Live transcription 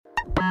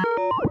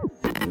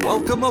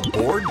Welcome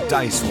aboard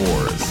Dice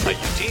Wars, a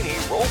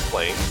Utini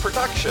role-playing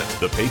production.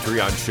 the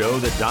Patreon show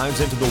that dives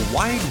into the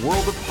wide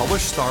world of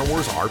published Star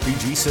Wars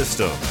RPG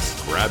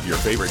systems. Grab your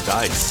favorite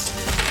dice,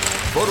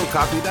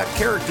 photocopy that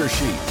character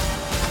sheet,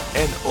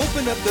 and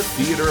open up the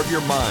theater of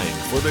your mind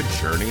for the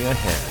journey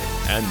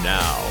ahead. And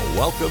now,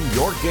 welcome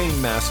your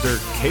Game Master,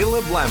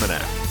 Caleb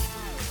Laminack.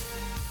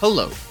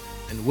 Hello,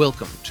 and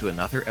welcome to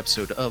another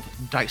episode of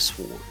Dice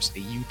Wars, a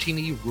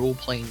Utini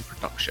role-playing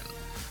production.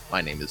 My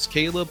name is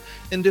Caleb,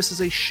 and this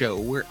is a show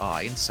where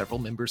I and several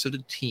members of the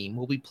team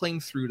will be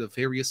playing through the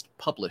various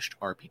published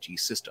RPG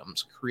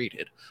systems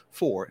created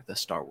for the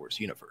Star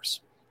Wars universe.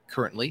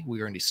 Currently, we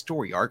are in the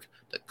story arc,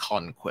 The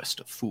Conquest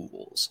of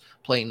Fools,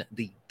 playing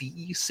the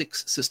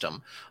D6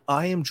 system.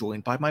 I am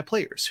joined by my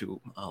players,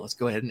 who, let's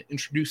go ahead and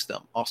introduce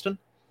them. Austin?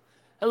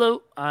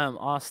 Hello, I'm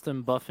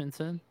Austin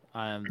Buffington.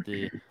 I am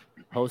the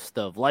host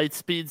of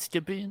Lightspeed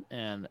Skipping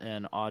and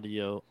an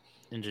audio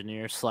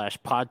engineer /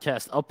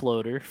 podcast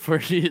uploader for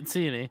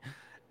Utini.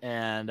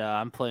 And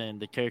I'm playing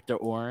the character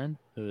Oren,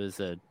 who is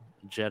a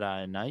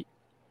Jedi Knight.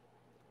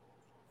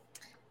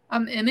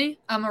 I'm Emmy.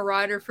 I'm a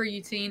writer for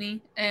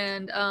Utini,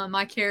 and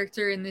my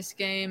character in this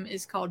game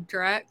is called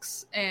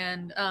Drax,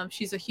 and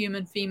she's a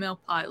human female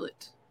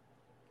pilot.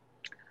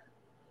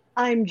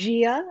 I'm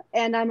Gia,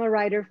 and I'm a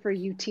writer for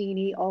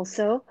Utini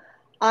also.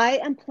 I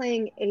am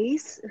playing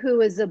Ace,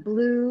 who is a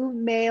blue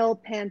male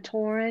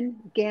Pantoran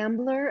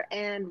gambler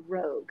and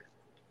rogue.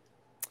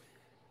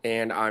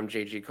 And I'm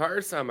JG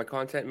Kars. I'm a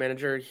content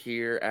manager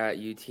here at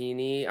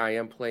Utini. I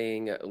am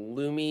playing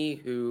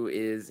Lumi, who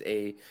is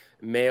a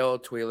male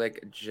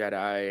Twi'lek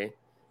Jedi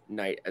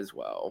Knight as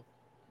well.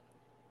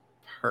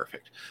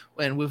 Perfect.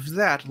 And with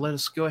that, let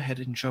us go ahead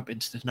and jump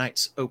into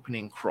tonight's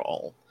opening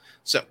crawl.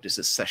 So, this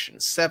is session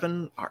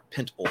 7, our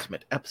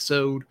penultimate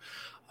episode.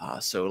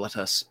 So let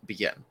us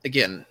begin.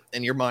 Again,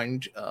 in your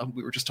mind,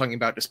 we were just talking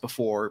about this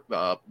before,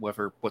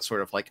 what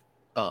sort of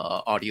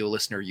audio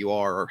listener you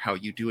are or how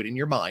you do it in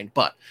your mind,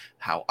 but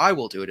how I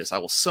will do it is I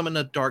will summon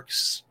a dark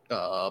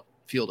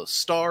field of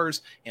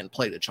stars and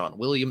play the John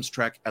Williams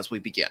track as we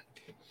begin.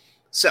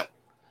 So,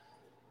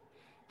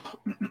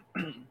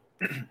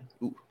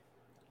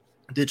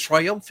 the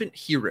triumphant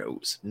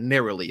heroes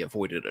narrowly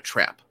avoided a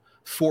trap.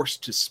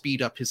 Forced to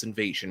speed up his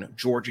invasion,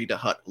 Georgie the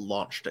Hutt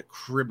launched a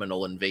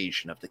criminal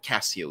invasion of the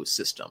Cassio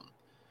system.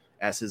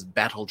 As his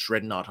battle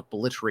dreadnought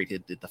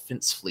obliterated the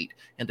defense fleet,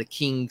 and the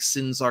king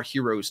sends our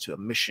heroes to a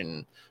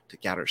mission to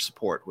gather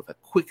support with a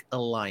quick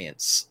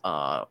alliance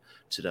to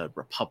the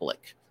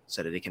Republic,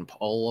 so that they can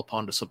call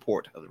upon the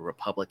support of the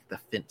Republic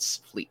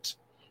defense fleet.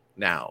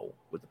 Now,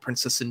 with the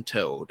princess in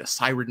tow, the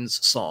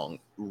Siren's song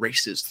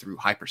races through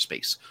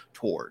hyperspace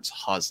towards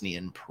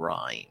Hosnian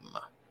Prime.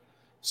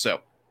 So,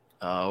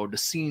 the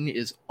scene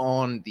is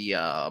on the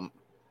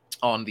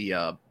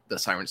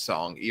Siren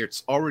Song.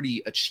 It's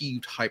already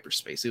achieved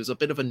hyperspace. It was a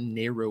bit of a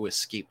narrow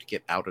escape to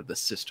get out of the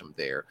system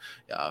there.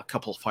 A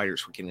couple of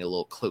fighters were getting a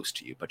little close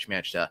to you, but you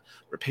managed to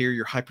repair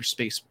your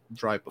hyperspace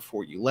drive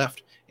before you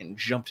left and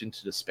jumped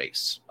into the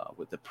space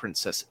with the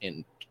princess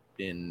in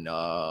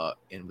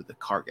with the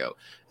cargo.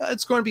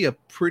 It should be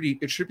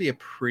a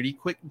pretty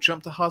quick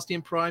jump to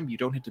Hosnian Prime. You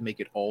don't have to make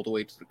it all the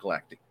way to the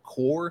galactic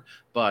core,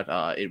 but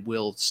it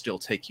will still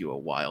take you a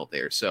while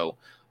there. So,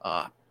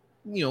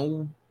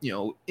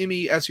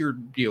 Emmy, as you're,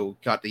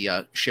 got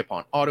the ship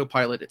on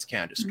autopilot, it's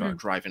kind of just start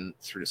driving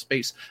through the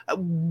space.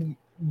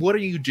 What are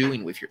you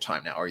doing with your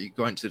time now? Are you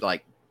going to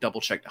double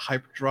check the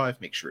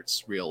hyperdrive, make sure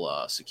it's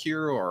real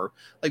secure, or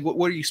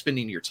what are you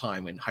spending your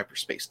time in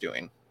hyperspace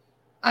doing?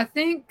 I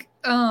think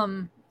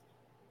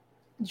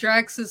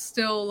Drax is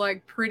still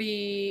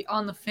pretty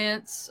on the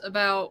fence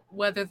about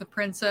whether the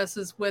princess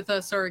is with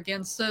us or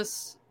against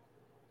us,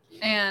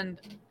 and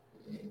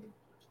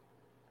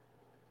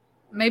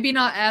maybe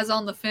not as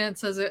on the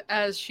fence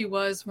as she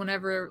was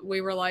whenever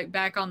we were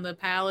back on the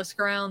palace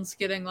grounds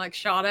getting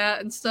shot at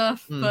and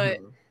stuff. Mm-hmm.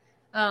 But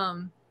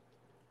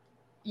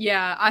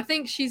yeah, I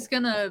think she's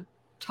gonna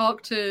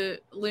talk to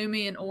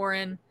Lumi and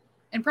Oren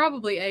and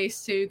probably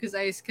Ace too, because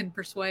Ace can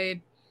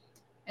persuade,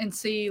 and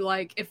see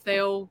if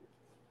they'll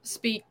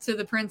speak to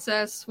the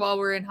princess while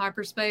we're in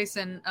hyperspace.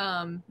 And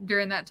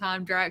during that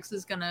time, Drax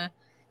is gonna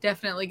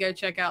definitely go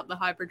check out the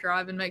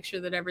hyperdrive and make sure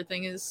that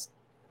everything is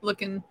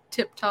looking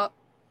tip top.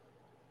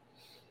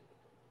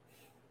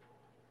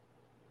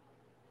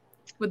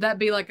 Would that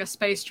be a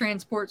space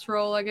transports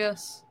role, I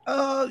guess?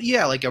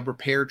 Yeah, a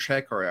repair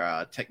check or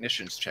a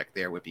technician's check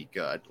there would be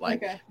good.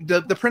 Okay.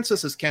 The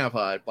princess is kind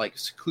of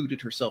secluded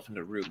herself in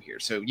the room here,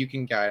 so you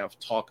can kind of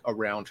talk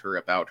around her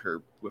about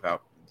her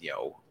without,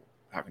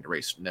 having to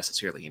raise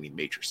necessarily any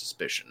major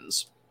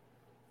suspicions.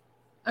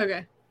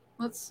 Okay,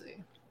 let's see.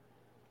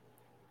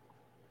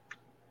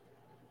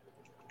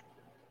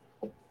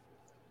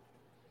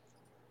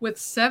 With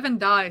 7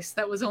 dice,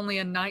 that was only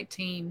a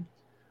 19.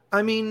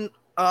 I mean,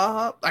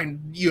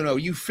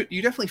 you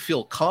definitely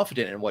feel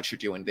confident in what you're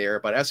doing there,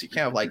 but as you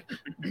kind of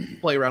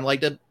play around,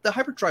 the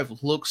hyperdrive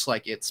looks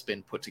like it's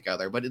been put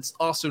together, but it's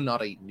also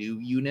not a new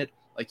unit.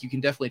 You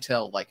can definitely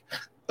tell,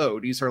 oh,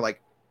 these are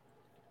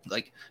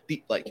like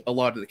a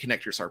lot of the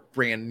connectors are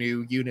brand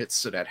new units,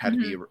 so that had to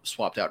be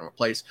swapped out and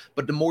replaced.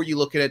 But the more you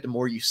look at it, the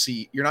more you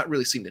see you're not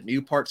really seeing the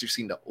new parts, you're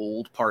seeing the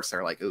old parts that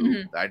are like,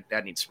 ooh,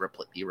 that needs to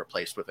be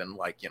replaced within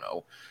like, you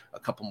know, a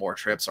couple more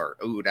trips, or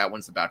ooh, that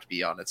one's about to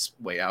be on its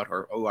way out,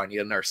 or oh, I need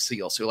another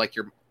seal. So like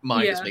your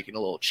mind is making a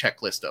little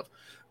checklist of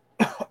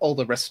all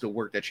the rest of the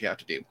work that you have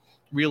to do.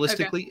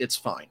 Realistically, it's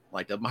fine.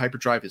 Like the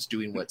hyperdrive is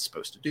doing what it's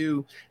supposed to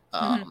do,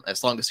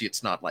 as long as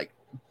it's not like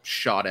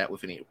shot at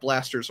with any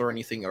blasters or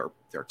anything, or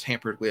they're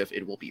tampered with,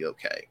 it will be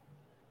okay.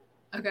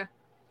 Okay.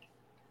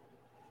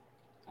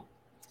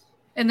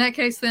 In that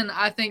case, then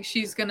I think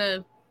she's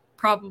gonna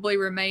probably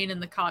remain in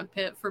the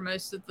cockpit for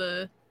most of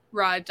the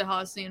ride to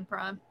Hosnian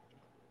Prime.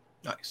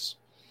 Nice.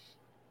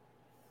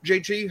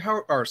 JG,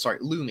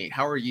 Lumi,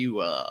 how are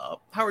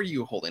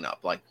you holding up?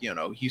 Like, you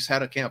know, he's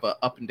had a kind of a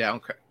up and down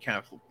kind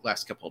of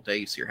last couple of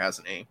days here,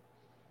 hasn't he?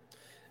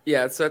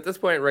 Yeah, so at this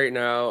point right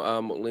now,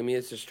 Lumi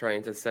is just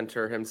trying to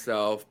center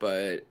himself,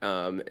 but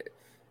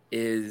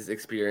is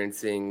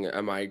experiencing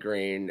a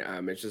migraine.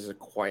 It's just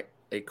quite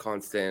a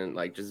constant,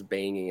 like, just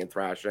banging and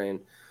thrashing.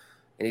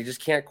 And he just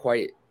can't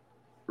quite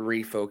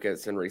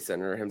refocus and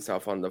recenter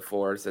himself on the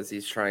force as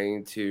he's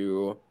trying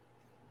to,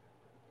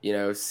 you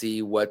know,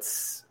 see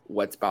what's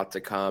about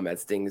to come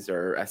as things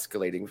are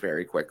escalating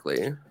very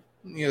quickly.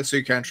 Yeah, so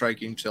you're kind of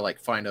trying to, like,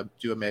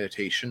 do a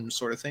meditation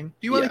sort of thing.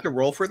 Do you want to make a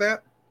roll for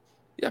that?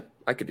 Yeah,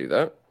 I could do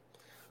that.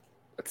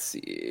 Let's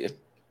see.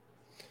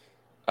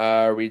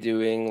 Are we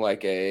doing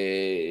like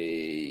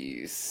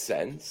a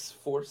sense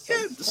force?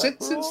 Yeah,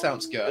 sense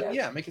sounds good.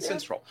 Yeah, make a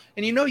sense roll.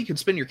 And you know you can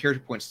spend your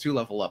character points to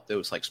level up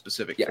those like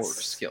specific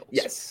force skills.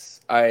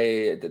 Yes,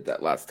 I did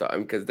that last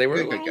time because they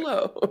were a little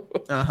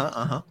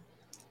low.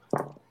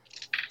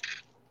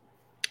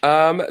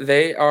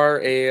 They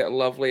are a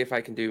lovely, if I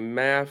can do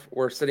math,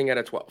 we're sitting at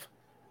a 12.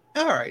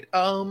 All right.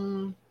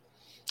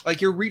 Like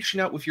you're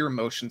reaching out with your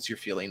emotions, your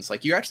feelings.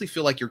 Like you actually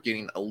feel like you're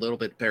getting a little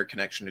bit better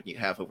connection than you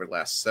have over the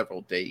last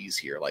several days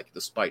here. Like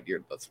despite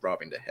the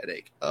throbbing, the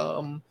headache.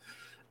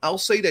 I'll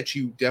say that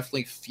you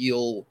definitely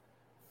feel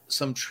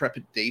some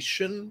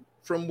trepidation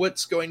from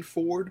what's going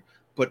forward,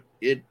 but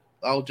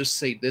I'll just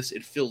say this: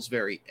 it feels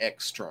very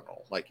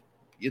external. Like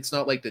it's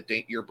not like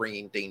you're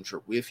bringing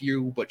danger with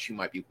you, but you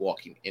might be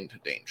walking into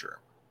danger.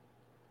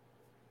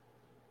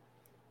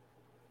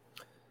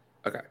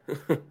 Okay.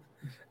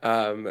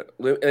 And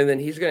then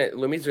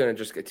Lumi's gonna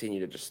just continue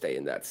to just stay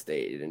in that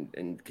state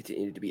and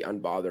continue to be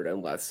unbothered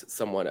unless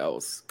someone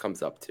else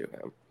comes up to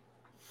him.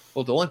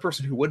 Well, the only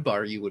person who would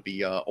bother you would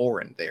be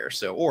Oren there.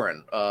 So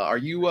Oren, are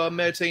you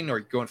meditating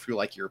or going through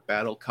like your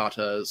battle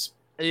katas?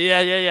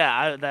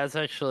 Yeah. That's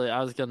actually,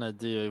 I was gonna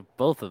do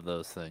both of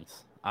those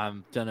things.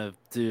 I'm gonna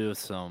do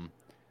some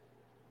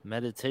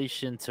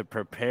meditation to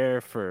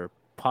prepare for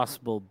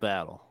possible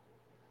battle.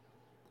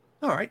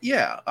 All right,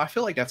 yeah. I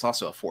feel like that's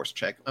also a force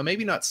check.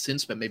 Maybe not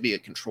sense, but maybe a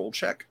control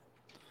check.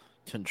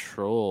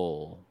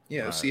 Control.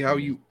 Yeah, see how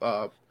you...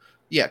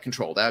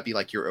 control. That'd be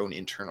like your own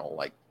internal,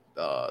 like,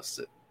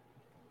 settings.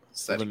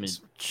 Let me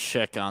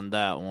check on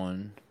that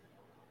one.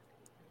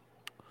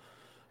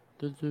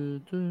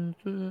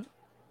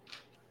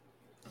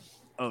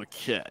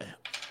 Okay.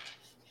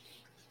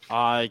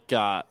 I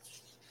got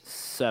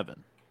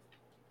 7.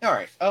 All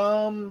right.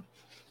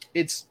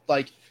 It's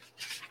like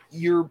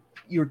your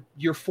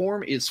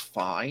form is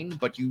fine,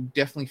 but you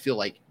definitely feel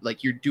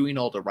like you're doing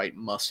all the right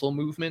muscle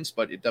movements,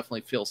 but it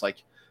definitely feels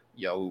like,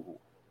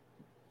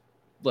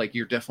 like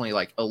you're definitely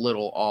like a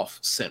little off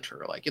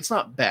center. Like it's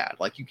not bad.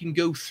 Like you can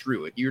go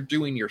through it. You're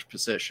doing your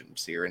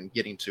positions here and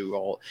getting to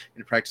all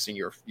and practicing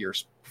your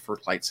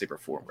preferred lightsaber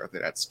form, whether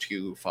that's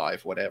 2,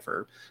 5,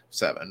 whatever,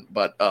 7.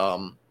 But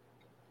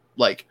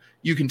like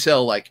you can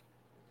tell like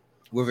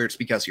whether it's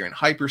because you're in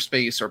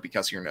hyperspace or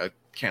because you're in a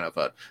kind of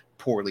a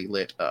poorly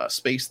lit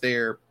space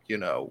there, you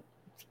know,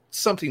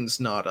 something's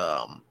not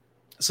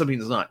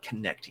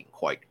connecting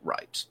quite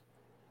right.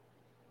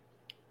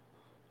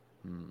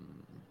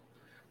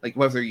 Like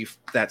whether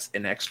that's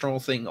an external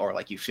thing or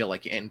like you feel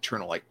like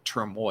internal like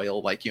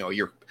turmoil, like, you know,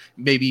 you're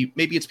maybe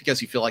it's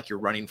because you feel like you're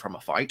running from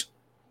a fight.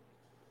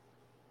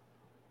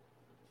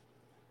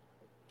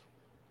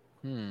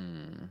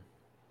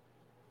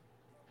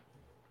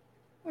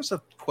 There's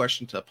a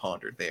question to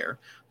ponder there.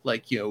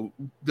 Like, you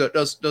know,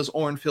 does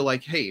Oren feel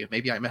like, hey,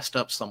 maybe I messed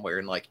up somewhere,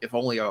 and like if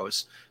only I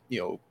was,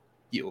 you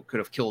could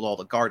have killed all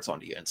the guards on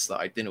the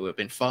inside, then it would have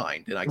been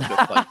fine. Then I could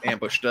have like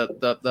ambushed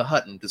the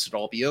hut, and this would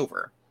all be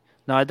over.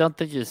 No, I don't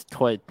think he's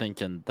quite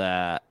thinking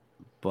that,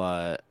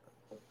 but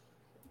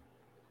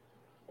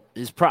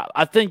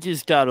I think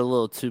he's got a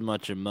little too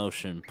much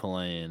emotion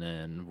playing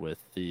in with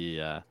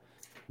the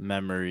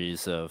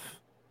memories of,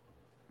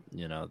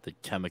 you know, the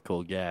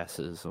chemical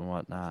gases and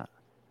whatnot.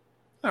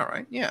 All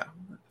right, yeah,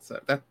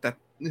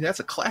 that's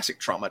a classic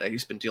trauma that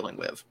he's been dealing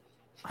with.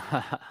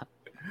 All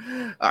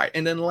right,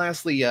 and then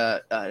lastly,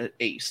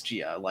 Ace,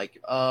 yeah, like,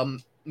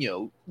 you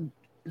know,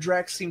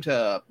 Drax seemed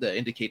to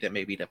indicate that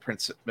maybe the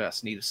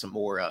princess needed some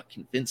more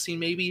convincing.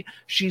 Maybe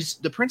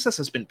the princess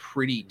has been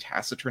pretty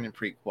taciturn and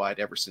pretty quiet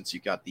ever since you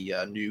got the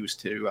news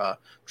to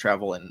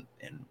travel and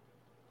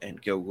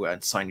and go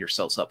and sign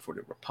yourselves up for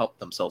the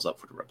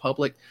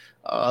Republic.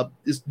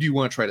 Do you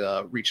want to try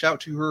to reach out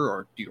to her,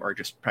 or are you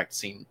just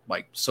practicing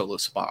like solo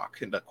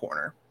Spock in the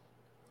corner?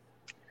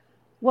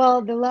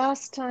 Well, the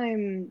last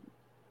time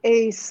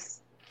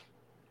Ace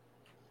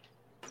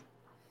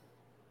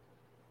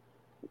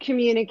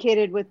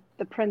communicated with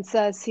the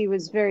princess, he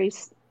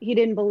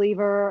didn't believe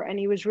her, and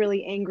he was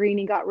really angry, and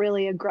he got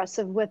really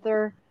aggressive with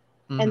her.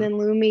 Mm-hmm. And then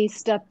Lumi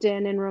stepped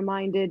in and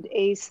reminded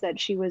Ace that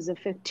she was a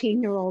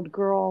 15-year-old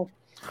girl.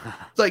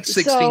 Like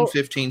 16,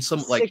 15,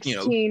 some like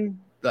 16.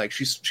 Like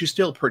she's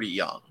still pretty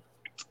young.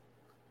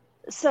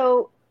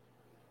 So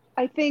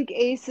I think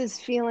Ace is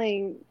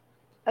feeling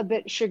a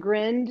bit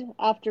chagrined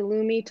after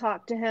Lumi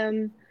talked to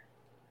him,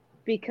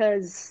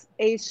 because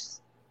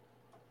Ace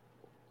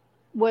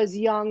was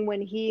young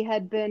when he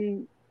had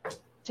been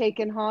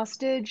taken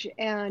hostage,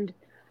 and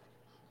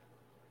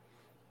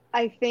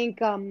I think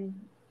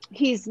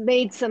he's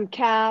made some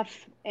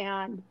calf,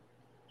 and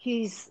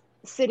he's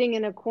sitting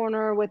in a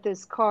corner with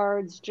his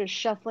cards, just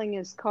shuffling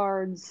his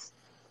cards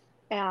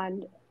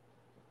and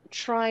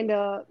trying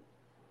to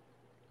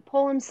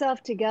pull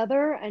himself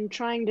together and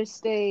trying to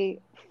stay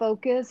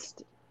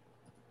focused.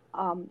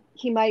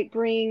 He might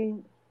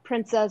bring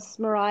Princess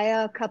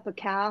Mariah a cup of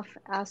calf,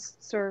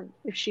 asks her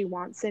if she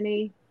wants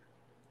any,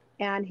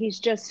 and he's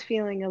just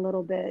feeling a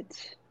little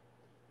bit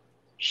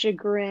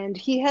chagrined.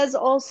 He has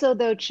also,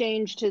 though,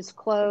 changed his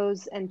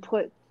clothes and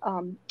put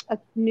a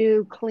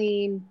new,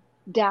 clean,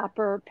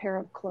 dapper pair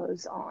of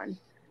clothes on.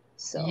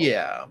 So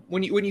yeah,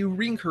 when you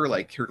ring her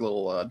like her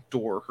little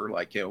door, her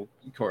like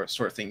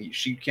sort of thing,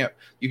 you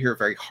hear a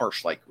very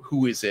harsh like,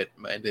 "Who is it?"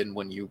 And then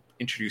when you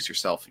introduce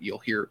yourself, you'll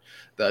hear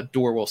the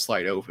door will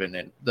slide open,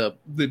 and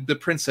the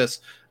princess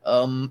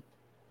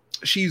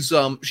she's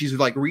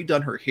like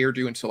redone her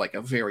hairdo into like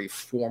a very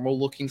formal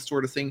looking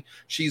sort of thing.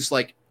 She's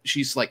like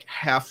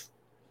half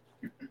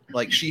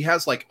like, she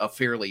has like a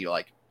fairly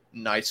like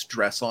nice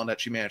dress on that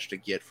she managed to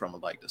get from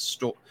like the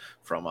store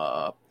from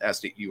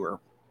you were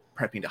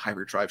prepping to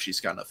hyperdrive. She's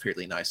got a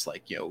fairly nice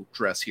like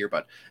dress here,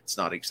 but it's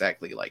not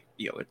exactly like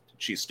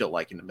she's still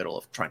like in the middle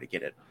of trying to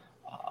get it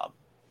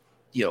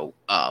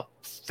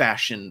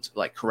fashioned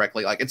like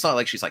correctly. Like, it's not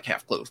like she's like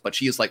half clothed, but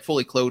she is like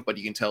fully clothed, but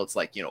you can tell it's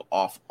like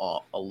off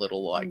a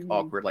little like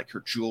awkward. Like,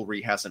 her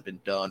jewelry hasn't been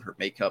done, her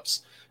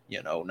makeup's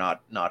not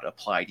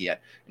applied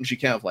yet, and she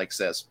kind of like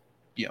says,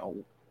 she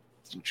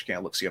kind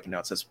of looks you up and down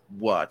and says,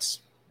 "What?"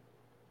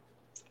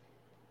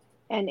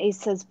 And Ace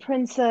says,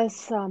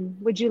 "Princess,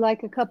 would you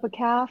like a cup of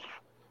calf?"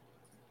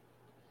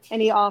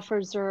 And he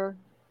offers her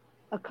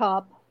a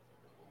cup.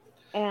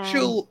 And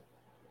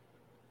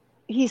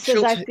he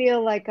says, "I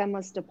feel like I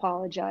must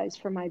apologize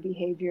for my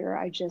behavior.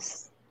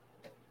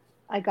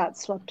 I got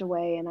swept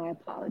away, and I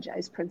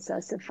apologize,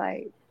 Princess, if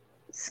I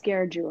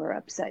scared you or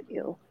upset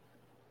you."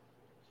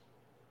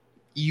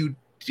 "You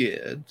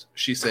did,"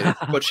 she said,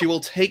 "but she will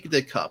take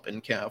the cup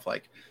and kind of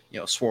like,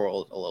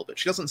 swirl it a little bit.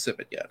 She doesn't sip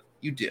it yet.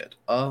 You did.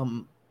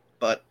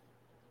 But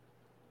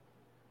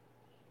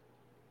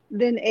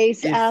then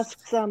Ace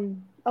asks,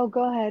 oh,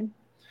 go ahead.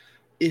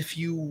 "If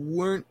you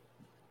weren't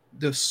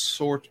the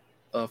sort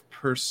of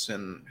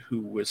person who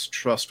was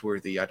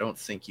trustworthy, I don't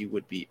think you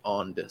would be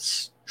on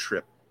this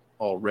trip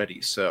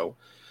already. So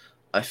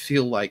I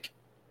feel like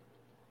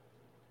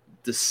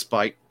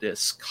despite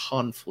this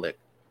conflict,"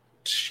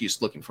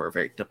 she's looking for a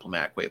very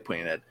diplomatic way of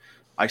putting it,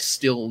 "I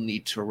still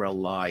need to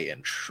rely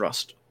and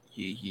trust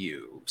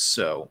you.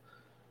 So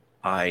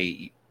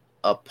I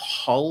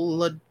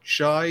apologize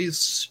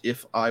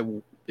if I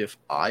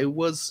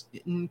was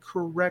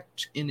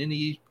incorrect in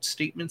any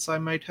statements I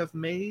might have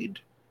made."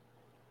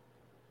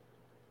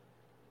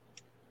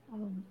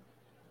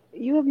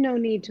 You have no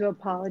need to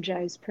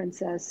apologize,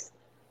 Princess.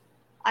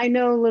 I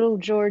know little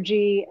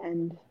Georgie,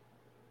 and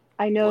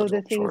I know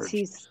the things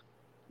he's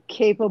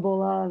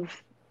capable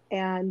of,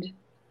 and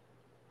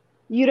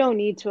you don't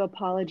need to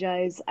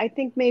apologize. I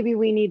think maybe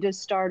we need to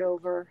start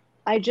over.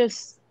 I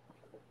just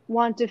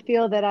want to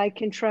feel that I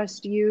can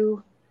trust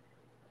you,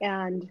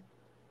 and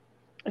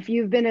if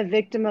you've been a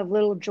victim of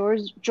little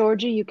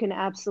Georgie, you can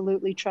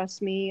absolutely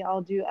trust me.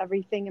 I'll do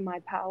everything in my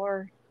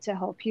power to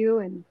help you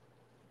and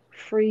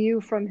free you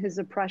from his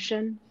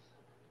oppression.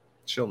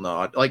 She'll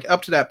nod. Like,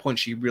 up to that point,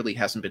 she really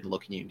hasn't been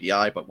looking you in the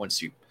eye, but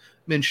once you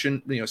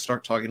mention,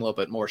 start talking a little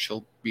bit more,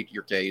 she'll meet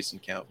your gaze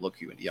and kind of look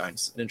you in the eye,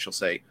 and then she'll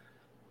say,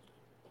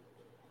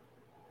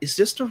 "Is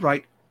this the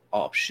right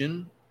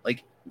option?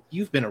 Like,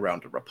 you've been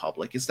around the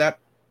Republic.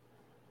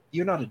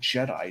 You're not a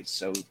Jedi,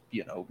 so,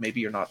 maybe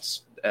you're not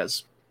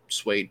as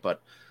swayed,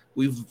 but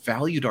we've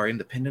valued our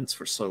independence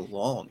for so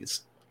long.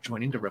 Is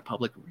joining the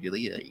Republic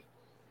really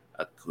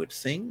a good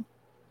thing?"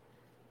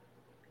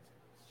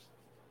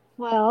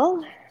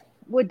 Well,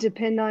 would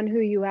depend on who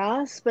you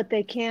ask, but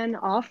they can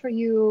offer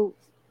you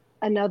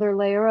another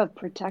layer of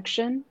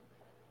protection,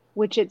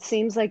 which it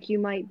seems like you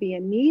might be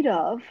in need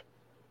of,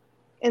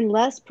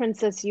 unless,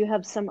 Princess, you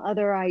have some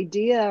other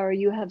idea or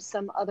you have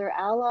some other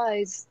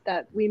allies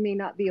that we may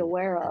not be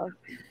aware of.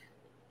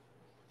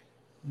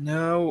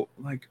 No,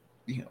 like,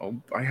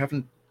 I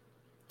haven't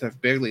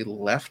I've barely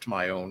left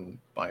my own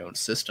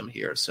system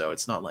here, so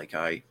it's not like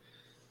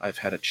I've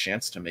had a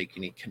chance to make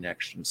any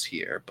connections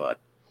here. But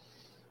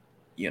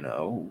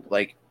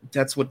like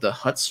that's what the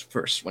Huts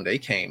first when they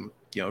came.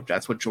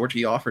 That's what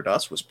Georgie offered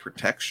us was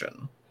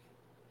protection.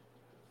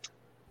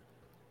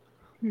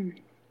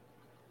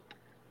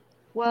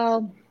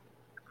 Well,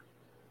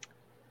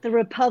 the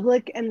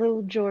Republic and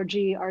Little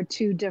Georgie are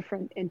two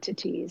different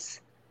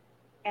entities,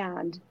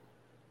 and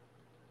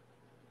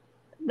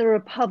the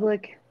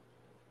Republic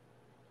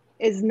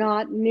is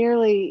not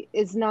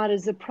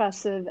as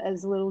oppressive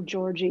as Little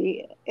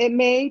Georgie. It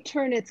may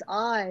turn its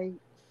eye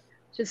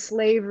to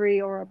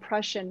slavery or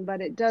oppression, but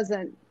it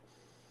doesn't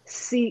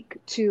seek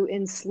to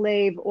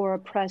enslave or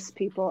oppress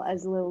people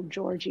as Little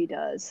Georgie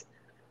does.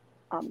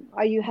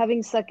 Are you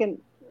having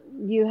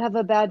you have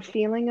a bad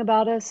feeling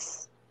about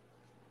us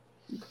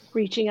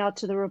reaching out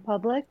to the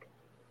Republic?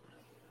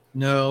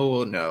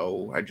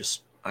 No.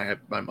 I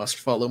must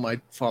follow my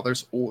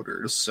father's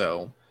orders,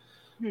 so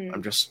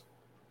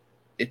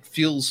it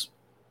feels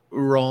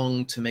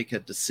wrong to make a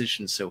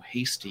decision so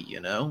hasty,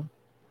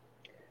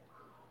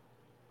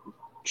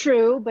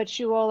 True, but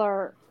you all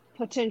are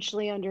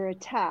potentially under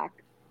attack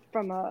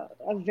from a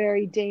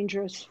very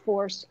dangerous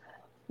force.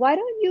 Why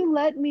don't you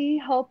let me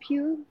help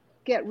you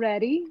get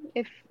ready?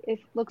 If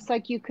looks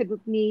like you could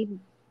need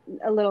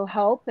a little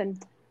help,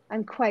 and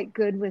I'm quite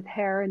good with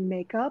hair and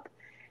makeup.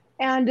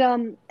 And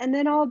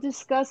then I'll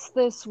discuss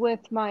this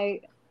with my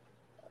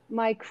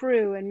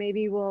crew, and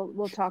maybe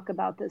we'll talk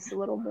about this a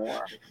little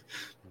more.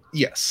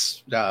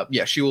 Yes,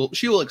 she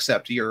will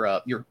accept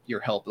your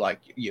help, like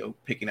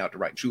picking out the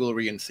right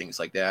jewelry and things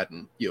like that,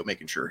 and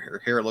making sure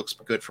her hair looks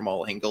good from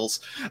all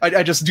angles.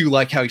 I just do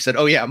like how he said,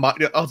 "Oh yeah,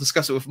 I'll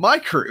discuss it with my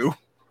crew."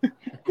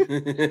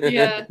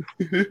 Yeah,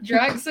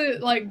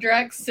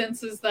 Drax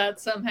senses that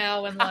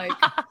somehow and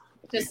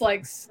just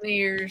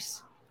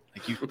sneers.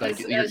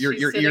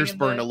 Your ears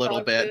burn a little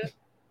bit.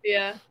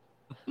 Yeah.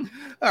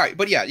 All right,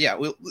 but yeah,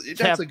 well,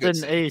 that's a good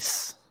Captain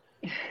Ace.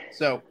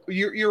 So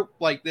you're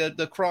like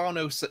the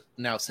chrono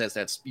now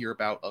says you're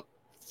about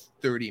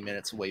 30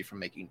 minutes away from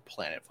making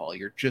planetfall.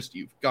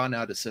 You've gone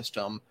out of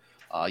system,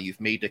 you've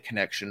made the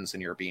connections,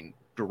 and you're being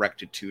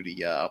directed to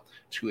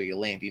a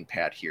landing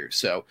pad here.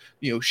 So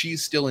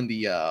she's still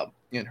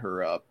in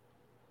her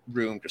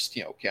room, just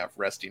kind of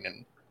resting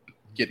and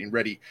getting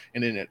ready,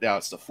 and then now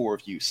it's the four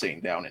of you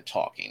sitting down and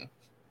talking.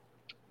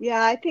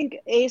 Yeah, I think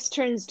Ace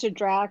turns to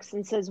Drax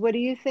and says, "What do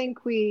you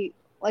think we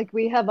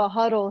have a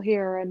huddle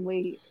here, and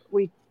we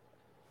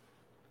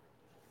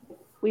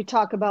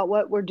talk about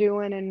what we're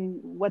doing and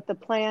what the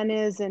plan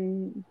is,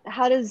 and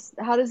how does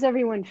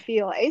everyone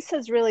feel?" Ace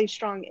has really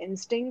strong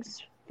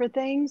instincts for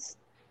things,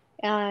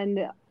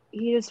 and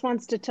he just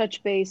wants to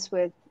touch base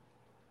with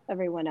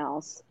everyone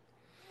else.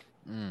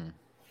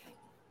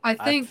 I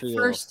think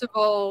first of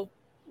all,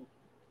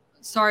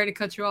 sorry to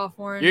cut you off,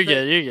 Warren. You're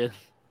good.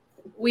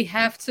 We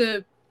have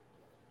to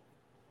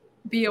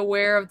be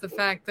aware of the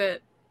fact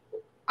that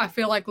I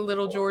feel like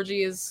Little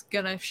Georgie is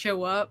gonna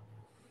show up.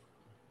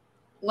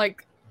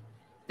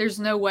 There's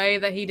no way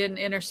that he didn't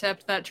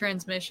intercept that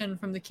transmission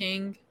from the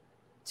king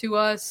to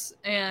us,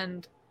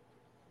 and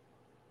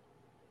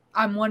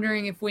I'm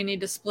wondering if we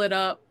need to split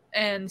up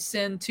and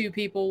send 2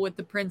 people with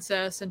the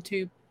princess and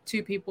two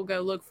people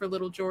go look for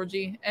Little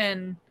Georgie.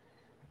 And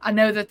I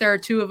know that there are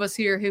 2 of us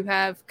here who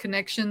have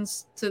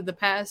connections to the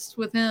past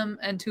with him,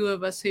 and 2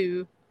 of us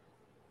who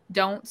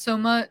don't so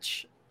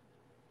much.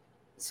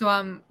 So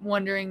I'm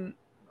wondering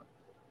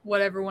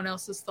what everyone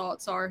else's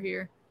thoughts are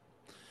here.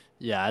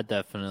 Yeah, I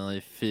definitely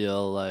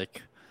feel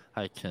like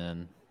I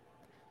can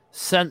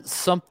sense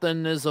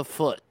something is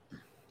afoot.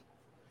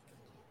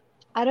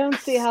 I don't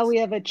see how we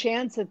have a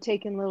chance of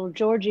taking Little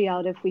Georgie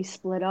out if we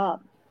split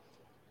up.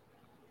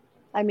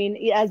 I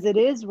mean, as it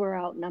is, we're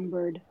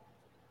outnumbered.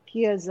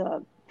 He has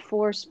a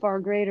force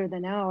far greater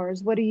than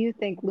ours. What do you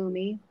think,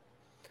 Lumi?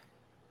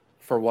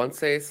 For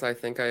once, Ace, I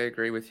think I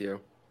agree with you.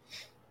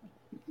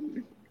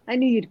 I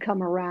knew you'd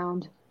come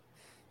around.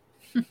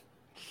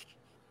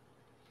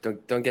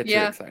 Don't get too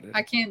excited.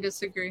 I can't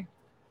disagree.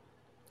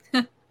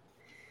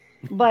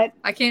 But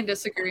I can't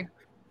disagree.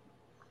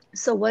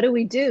 So what do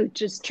we do?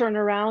 Just turn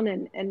around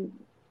and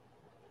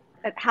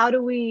how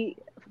do we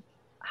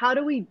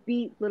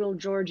beat Little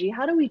Georgie?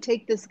 How do we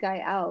take this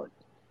guy out?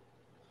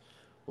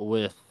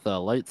 With a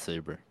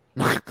lightsaber.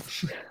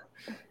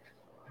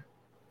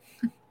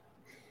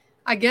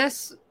 I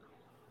guess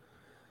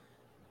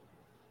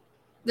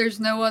there's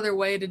no other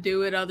way to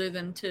do it other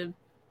than to...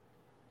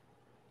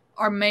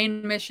 Our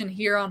main mission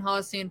here on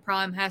Halcyon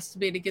Prime has to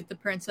be to get the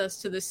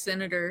princess to the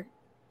senator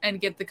and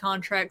get the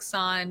contract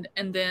signed,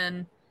 and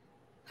then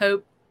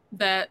hope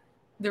that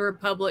the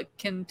Republic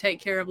can take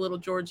care of Little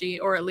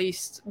Georgie, or at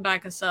least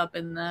back us up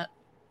in that.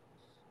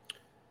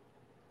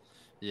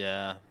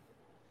 Yeah.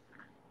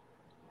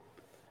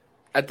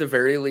 At the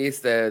very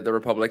least, the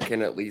Republic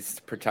can at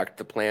least protect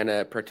the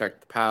planet,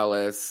 protect the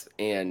palace,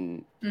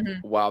 and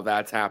while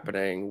that's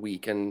happening, we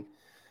can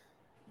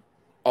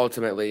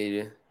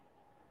ultimately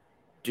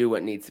do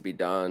what needs to be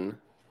done.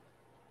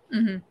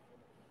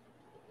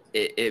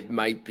 it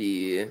might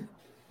be.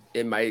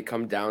 It might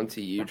come down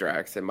to you,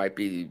 Drax. It might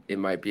be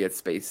a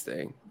space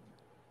thing.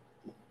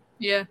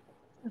 Yeah.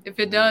 If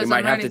it does, We might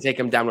I'm have ready. to take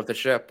him down with the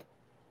ship.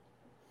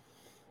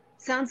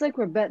 Sounds like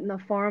we're betting the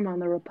farm on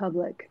the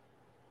Republic.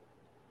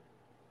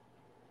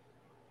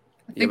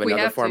 I You think have we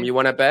another have farm to. you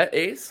want to bet,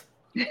 Ace?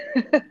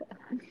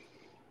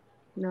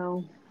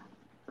 No.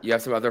 You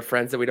have some other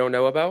friends that we don't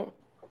know about?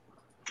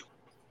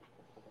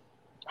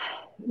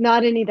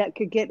 Not any that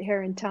could get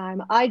here in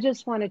time. I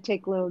just want to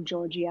take little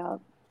Georgie out.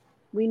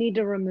 We need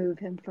to remove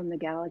him from the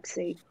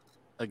galaxy.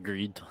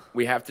 Agreed.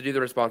 We have to do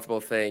the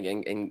responsible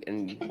thing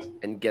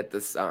and get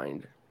this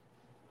signed.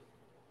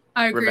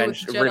 I agree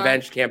Revenge with Jedi.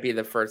 revenge can't be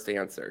the first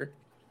answer.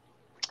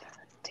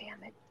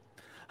 Damn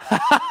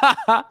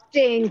it.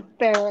 Dang,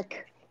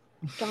 Barrick.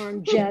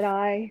 Darn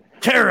Jedi.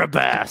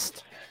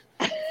 Carabast.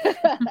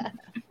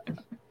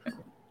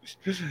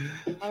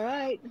 All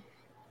right.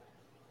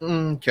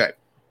 Okay.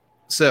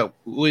 So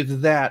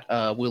with that,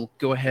 we'll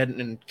go ahead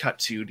and cut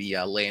to the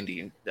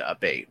landing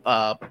bay.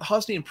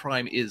 Hosnian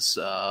Prime is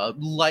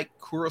like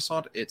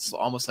Coruscant. It's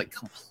almost like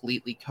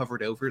completely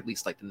covered over, at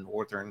least like the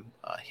northern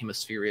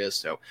hemisphere is.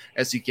 So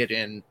as you get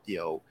in,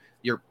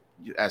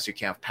 as you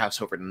kind of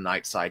pass over the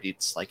night side,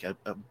 it's like a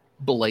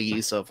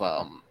blaze of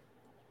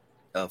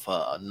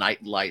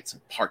night lights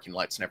and parking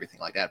lights and everything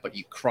like that. But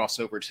you cross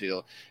over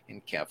to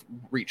and kind of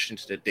reach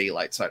into the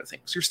daylight side of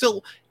things. You're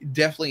still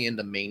definitely in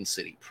the main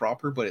city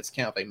proper, but it's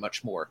kind of a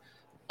much more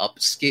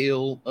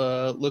upscale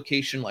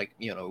location. Like,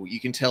 you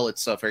can tell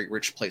it's a very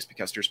rich place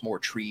because there's more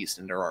trees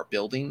than there are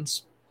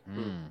buildings.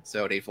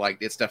 So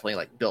it's definitely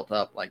like built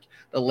up. Like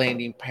the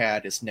landing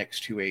pad is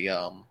next to a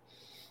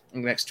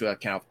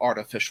kind of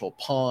artificial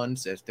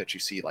ponds that you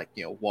see, like,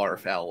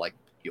 waterfowl like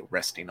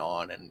resting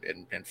on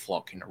and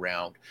flocking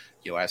around.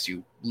 As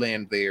you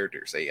land there,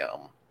 there's a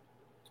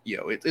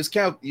it's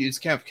kind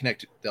of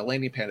connected. The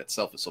landing pad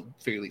itself is a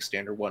fairly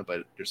standard one,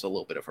 but there's a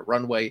little bit of a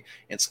runway,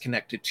 and it's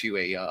connected to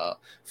a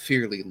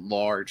fairly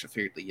large,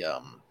 fairly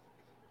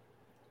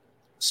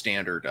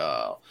standard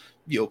kind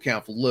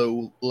of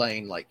low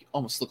laying, like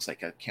almost looks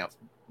like a kind of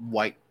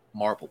white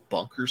marble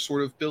bunker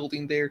sort of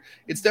building there.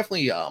 It's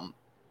definitely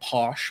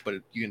posh, but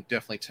you can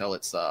definitely tell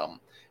it's kind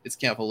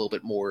of a little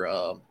bit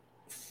more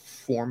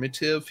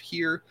formative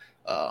here.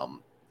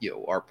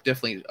 Are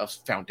definitely a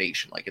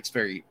foundation. Like it's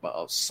very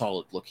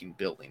solid looking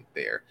building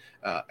there.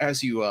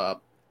 As you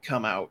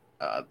come out,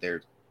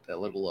 there the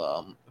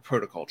little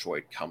protocol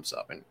droid comes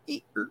up and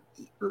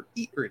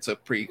it's a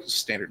pretty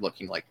standard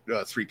looking like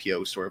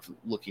 3PO sort of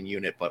looking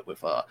unit, but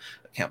with kind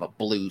of a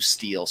blue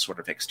steel sort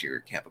of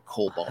exterior, kind of a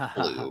cobalt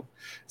blue.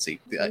 So he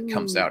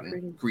comes out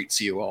and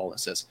greets you all and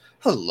says,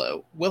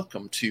 "Hello,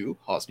 welcome to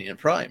Hosnian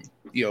Prime.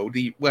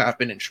 I've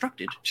been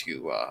instructed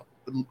to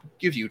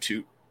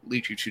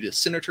lead you to the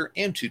senator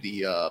and to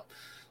the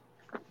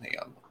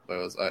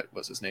what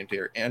was his name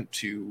there, and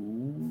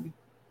to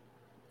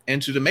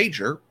the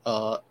major.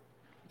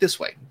 This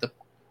way,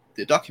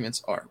 the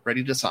documents are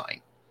ready to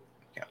sign."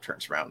 Kind of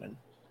turns around and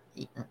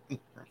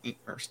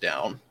ears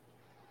down.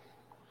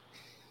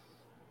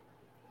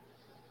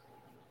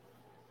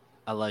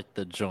 I like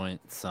the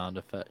joint sound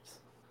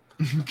effects.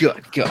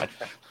 Good.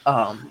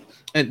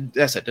 And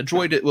that's it. The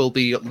droid will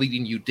be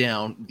leading you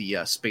down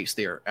the space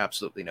there.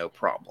 Absolutely no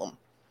problem.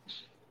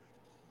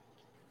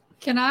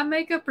 Can I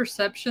make a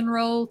perception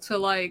roll to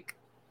like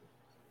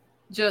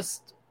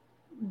just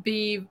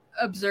be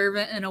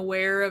observant and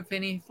aware of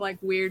any like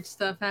weird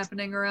stuff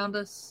happening around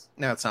us?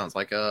 Now it sounds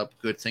like a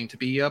good thing to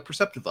be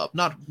perceptive of.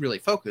 Not really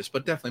focused,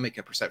 but definitely make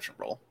a perception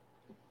roll.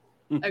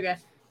 Okay.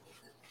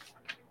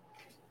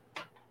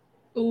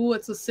 Ooh,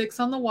 it's a 6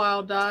 on the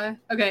wild die.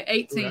 Okay,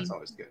 18. Ooh, that's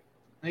always good.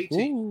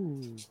 18.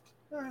 Ooh.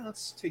 All right,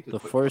 let's take a The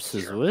quick force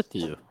look is here. with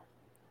you.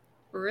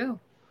 For real.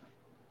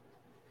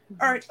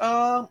 All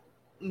right.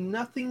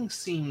 Nothing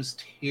seems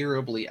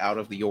terribly out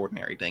of the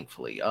ordinary,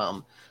 thankfully.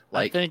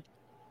 I think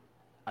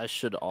I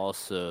should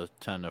also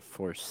kind of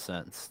force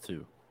sense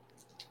too.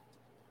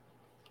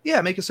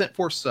 Yeah, make a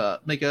force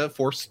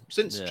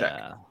sense check.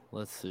 Yeah,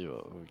 let's see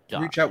what we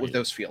got. Reach out with here.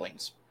 those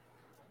feelings.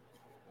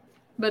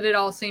 But it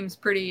all seems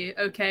pretty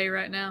okay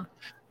right now.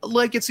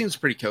 Like it seems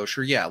pretty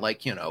kosher. Yeah,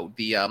 like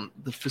the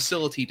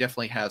facility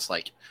definitely has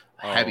like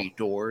heavy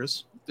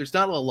doors. There's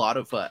not a lot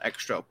of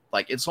extra.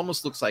 Like it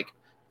almost looks like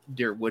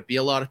there would be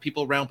a lot of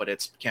people around, but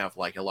it's kind of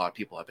like a lot of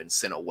people have been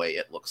sent away.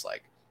 It looks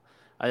like.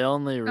 I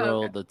only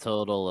rolled a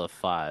total of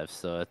 5,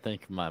 so I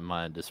think my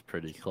mind is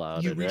pretty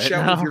clouded. You reach right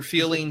out now. with your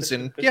feelings,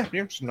 and yeah,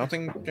 there's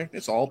nothing.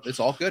 It's all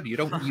good. You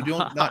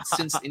don't not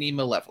sense any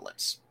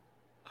malevolence.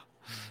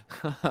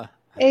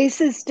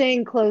 Ace is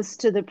staying close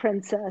to the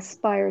princess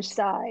by her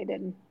side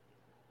and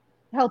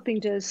helping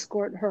to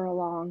escort her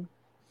along.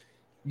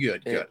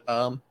 Good.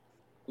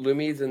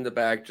 Lumi's in the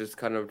back, just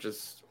kind of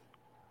just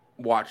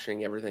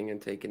watching everything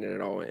and taking it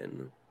all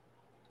in.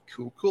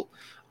 Cool.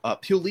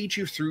 He'll lead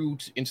you through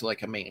into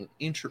like a main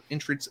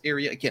entrance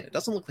area. Again, it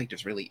doesn't look like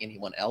there's really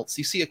anyone else.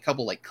 You see a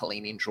couple like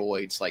cleaning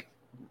droids like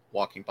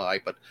walking by,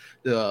 but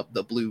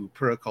the blue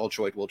protocol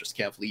droid will just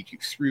kind of lead you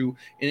through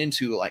and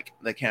into like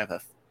the kind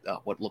of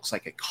what looks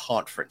like a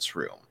conference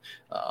room.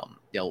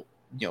 They'll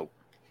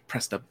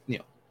press the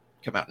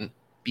come out and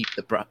beep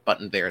the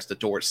button there as the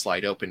doors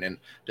slide open, and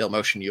they'll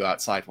motion you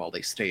outside while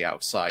they stay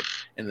outside.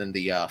 And then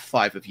the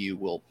 5 of you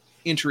will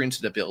enter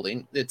into the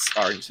building.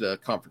 Into the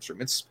conference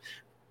room. It's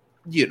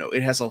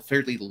it has a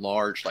fairly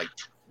large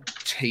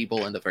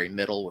table in the very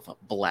middle with a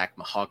black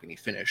mahogany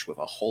finish with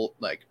a hole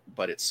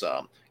but it's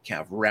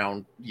kind of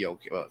round,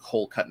 a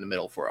hole cut in the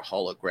middle for a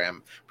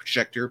hologram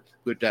projector,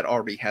 but that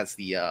already has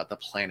the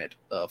planet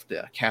of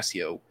the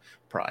Cassio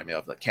Prime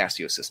of the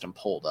Cassio system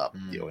pulled up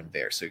in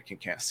there, so you can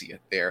kind of see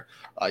it there.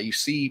 You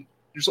see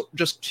there's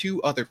just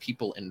 2 other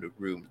people in the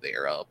room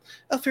there.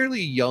 A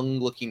fairly young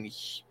looking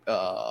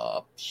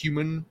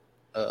human.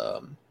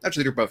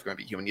 Actually, they're both going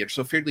to be human.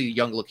 So fairly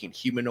young-looking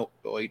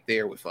humanoid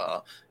there with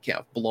kind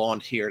of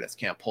blonde hair that's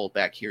kind of pulled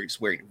back here. He's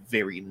wearing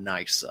very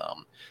nice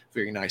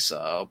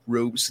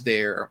robes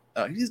there.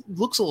 He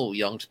looks a little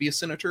young to be a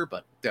senator,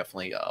 but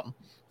definitely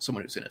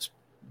someone who's in his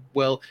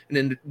well. And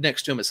then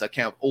next to him is a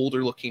kind of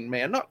older-looking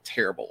man, not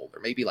terrible older,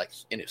 maybe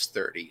in his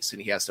 30s,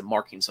 and he has the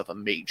markings of a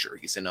major.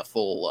 He's in a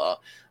full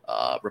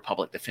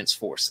Republic Defense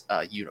Force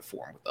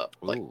uniform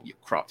with a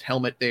cropped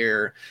helmet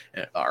there,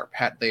 and our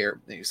hat there.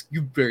 And he's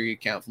very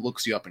kind of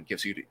looks you up and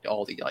gives you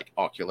all the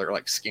ocular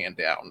scan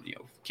down.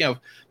 Kind of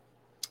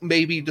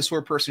maybe the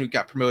sort of person who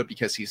got promoted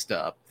because he's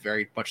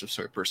very much the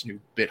sort of person who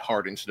bit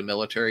hard into the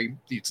military.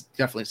 He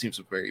definitely seems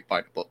a very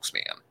by the books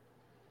man.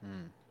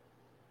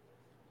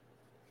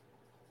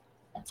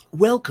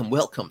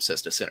 Welcome,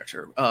 says the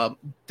senator.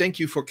 Thank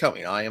you for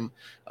coming. I am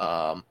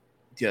the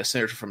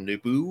senator from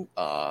Naboo.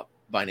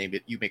 My name,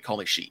 you may call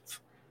me Sheev.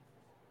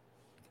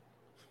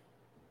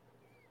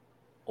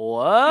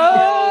 What?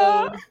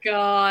 Oh,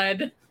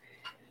 God.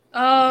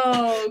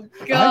 Oh,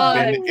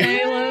 God,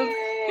 Caleb.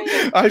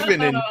 I've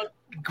been in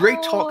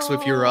great talks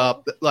with your,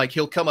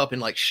 he'll come up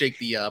and, shake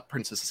the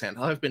princess's hand.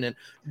 I've been in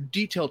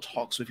detailed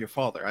talks with your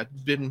father.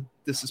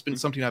 This has been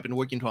something I've been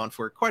working on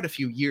for quite a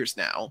few years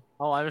now.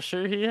 Oh, I'm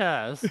sure he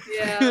has.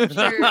 Yeah, I'm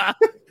sure.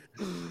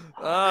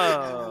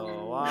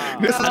 Oh, wow.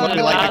 This is what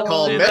we like to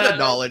call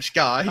meta-knowledge,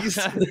 guys.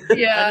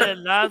 Yeah. I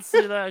did not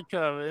see that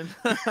coming.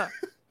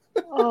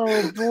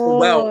 Oh,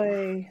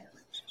 boy.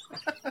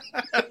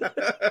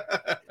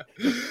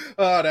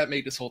 Oh, that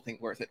made this whole thing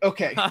worth it.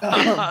 Okay.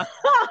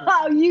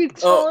 You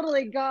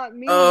totally got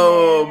me.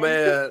 Oh,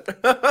 man.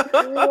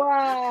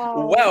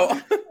 Wow. Well.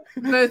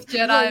 Both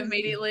Jedi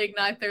immediately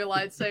ignite their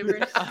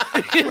lightsabers.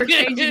 We're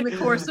changing the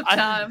course of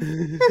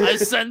time. I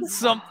sense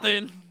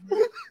something.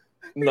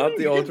 Not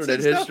the alternate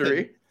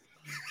history.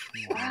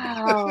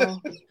 Wow.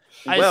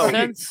 I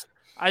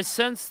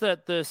sense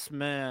that this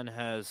man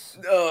has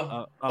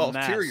a mask.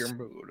 Ulterior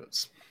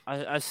motives.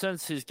 I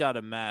sense he's got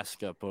a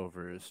mask up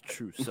over his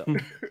true self.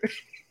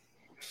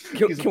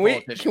 Can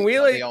we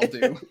they all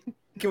do.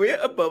 Can we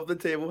above the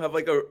table have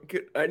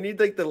I need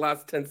the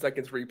last 10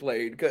 seconds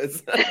replayed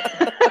because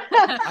I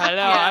know.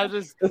 Yeah.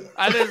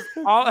 I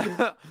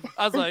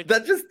was like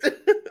that just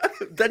it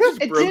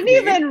broke didn't me.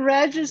 even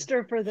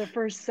register for the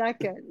first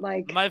second.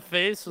 My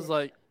face was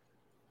like.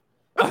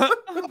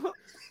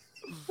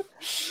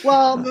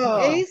 Well, no.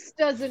 Ace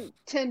doesn't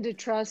tend to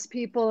trust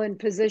people in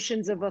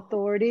positions of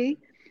authority,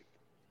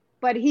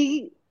 but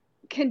he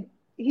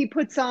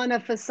puts on a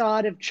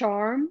facade of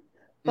charm,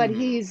 but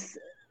he's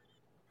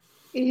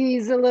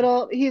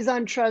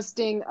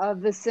untrusting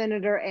of the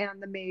senator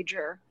and the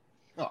major.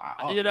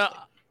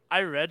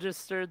 I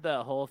registered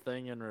that whole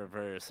thing in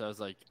reverse. I was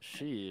like,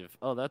 Sheev,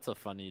 oh, that's a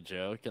funny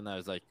joke. And I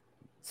was like,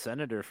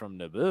 Senator from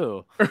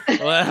Naboo.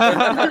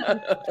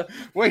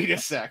 Wait a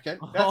second.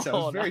 That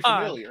sounds very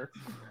familiar.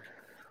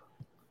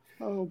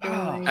 Oh,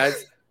 boy.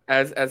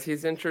 As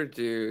he's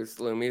introduced,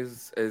 Lumi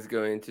is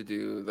going to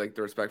do the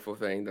respectful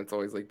thing that's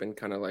always been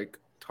kind of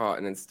taught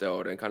and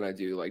instilled, and kind of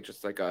do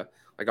just a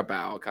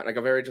bow, kind of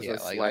a very a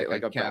slight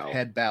a bow,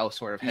 head bow,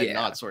 sort of head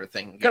nod, sort of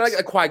thing. Kind of like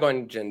a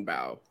Qui-Gon Jinn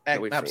bow.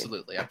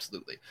 Absolutely.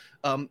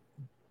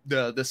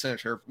 The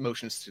senator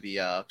motions to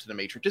the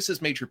major. This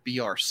is Major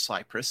B.R.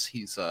 Cypress.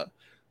 He's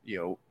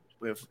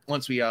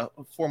once we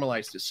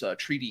formalize this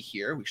treaty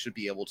here, we should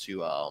be able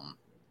to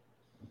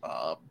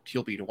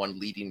he'll be the one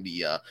leading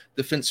the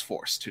defense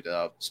force to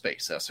the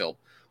space.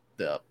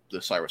 The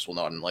Cyrus will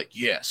nod and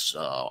yes,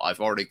 I've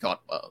already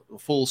got a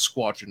full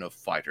squadron of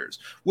fighters.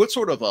 What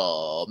sort of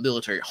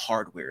military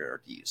hardware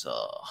are these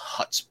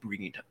huts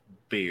bringing to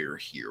bear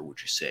here,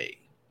 would you say?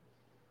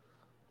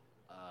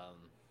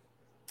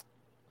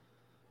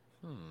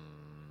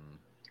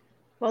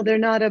 Well, they're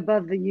not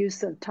above the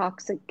use of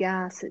toxic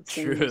gas, it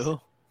seems. True.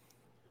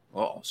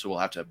 Oh, so we'll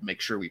have to make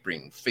sure we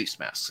bring face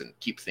masks and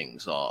keep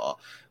things,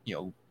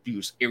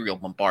 use aerial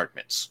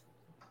bombardments.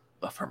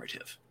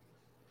 Affirmative.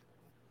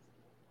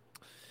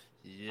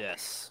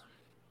 Yes.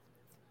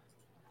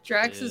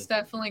 Drax is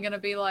definitely going to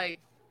be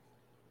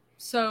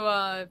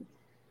so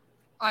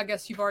I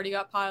guess you've already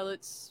got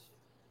pilots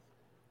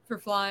for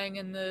flying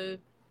and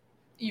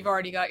you've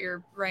already got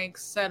your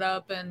ranks set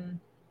up, and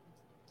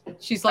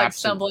she's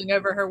stumbling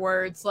over her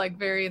words,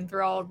 very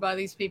enthralled by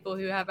these people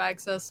who have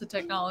access to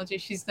technology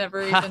she's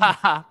never even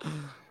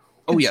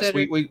Oh yes,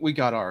 considered? we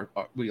got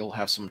we'll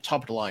have some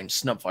top of the line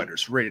snub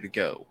fighters ready to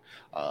go,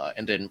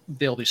 and then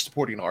they'll be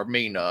supporting our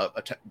main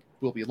attack.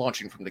 We'll be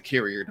launching from the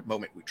carrier the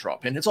moment we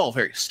drop in. It's all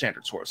very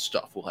standard sort of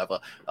stuff. We'll have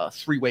a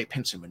three-way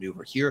pincer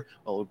maneuver here.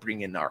 We'll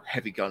bring in our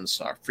heavy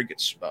guns, our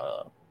frigates,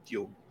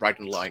 right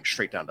in line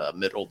straight down the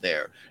middle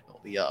there.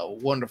 It'll be a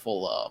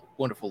wonderful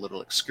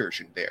little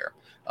excursion there.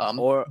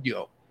 Orin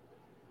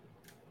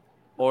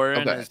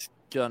okay. is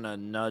gonna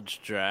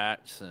nudge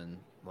Drax and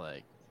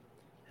like,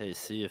 hey,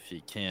 see if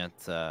you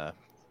can't get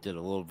a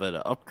little bit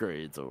of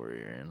upgrades over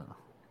here, you know.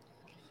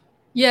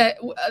 Yeah,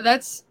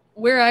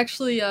 we're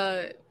actually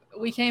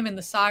we came in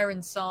the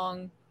Siren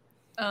Song,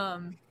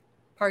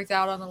 parked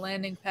out on the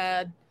landing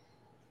pad.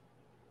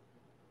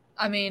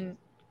 I mean,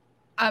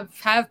 I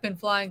have been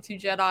flying 2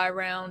 Jedi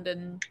around,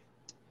 and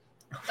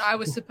I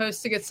was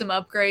supposed to get some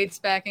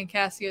upgrades back in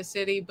Cassio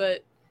City,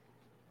 but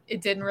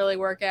it didn't really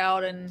work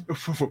out. And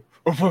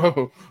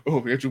it'll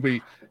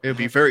be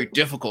very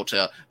difficult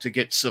to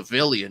get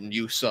civilian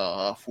use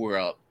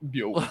for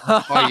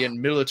high-end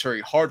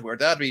military hardware.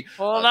 That'd be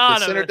Hold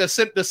on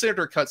the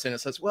senator cuts in and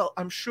says, "Well,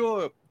 I'm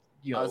sure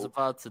I was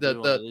about to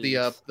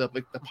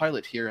the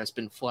pilot here has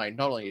been flying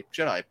not only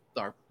Jedi,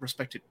 our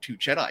respected 2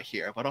 Jedi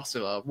here, but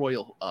also a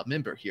royal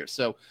member here.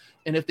 So,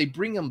 and if they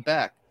bring him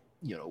back,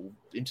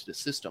 into the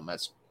system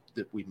as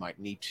that we might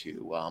need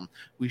to,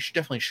 we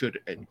should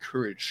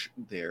encourage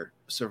their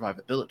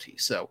survivability.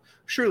 So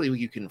surely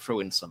you can throw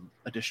in some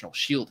additional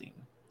shielding."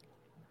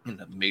 And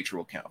the major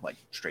will kind of like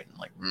straighten,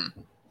 like,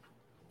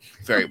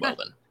 very well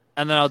then.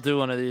 And then I'll do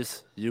one of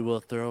these. You will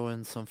throw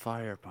in some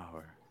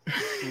firepower.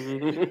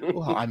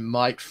 Well, I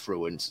might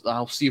throw in.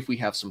 I'll see if we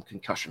have some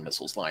concussion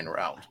missiles lying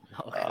around.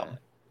 Okay.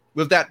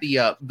 With that,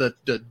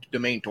 the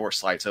main door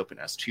slides open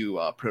as 2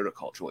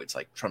 protocol droids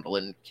like trundle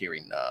in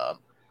carrying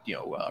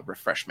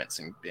refreshments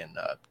and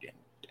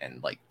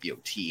like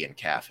tea and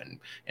calf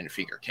and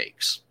finger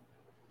cakes.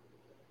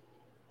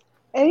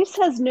 Ace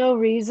has no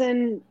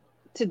reason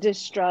to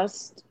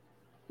distrust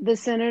the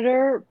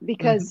senator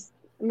because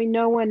I mean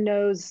no one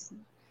knows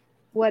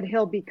what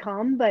he'll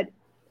become, but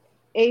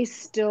Ace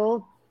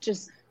still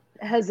just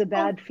has a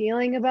bad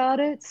feeling about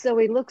it. So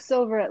he looks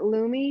over at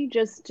Lumi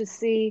just to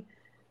see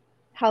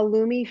how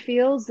Lumi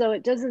feels, though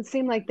it doesn't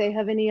seem like they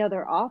have any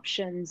other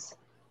options.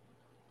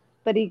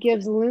 But he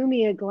gives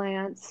Lumi a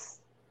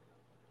glance.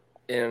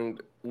 And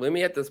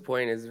Lumi at this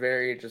point is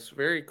very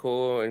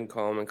cool and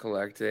calm and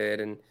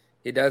collected. And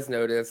he does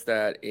notice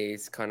that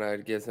Ace kind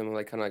of gives him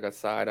like a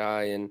side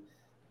eye, and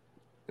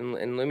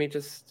Lumi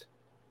just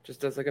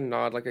does like a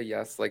nod, like a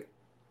yes, like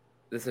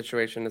the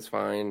situation is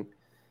fine.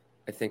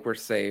 I think we're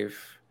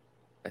safe.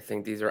 I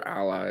think these are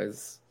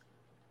allies.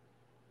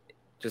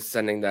 Just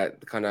sending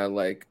that kind of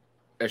like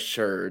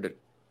assured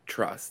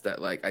trust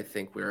that like I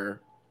think we're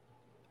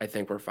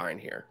fine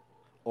here.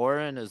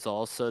 Orin is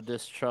also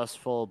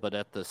distrustful, but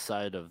at the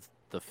sight of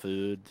the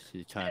food,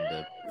 he kind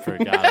of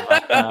forgot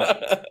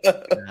about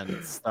that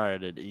and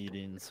started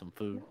eating some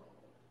food.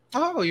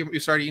 Oh, you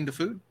started eating the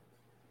food?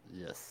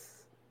 Yes.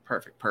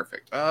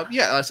 Perfect. Yeah,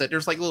 like I said,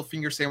 there's like little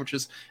finger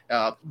sandwiches.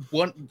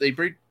 They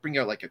bring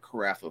out like a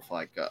carafe of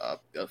like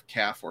of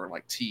calf or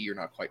like tea. You're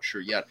not quite sure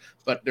yet,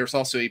 but there's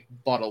also a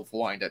bottle of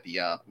wine that the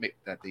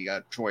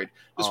droid.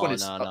 This one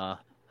is no.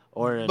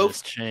 Orin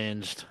has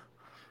changed.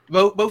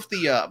 Both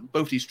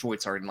these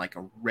droids are in like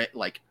a red,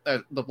 like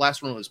the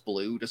last one was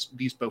blue.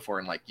 These both are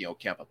in like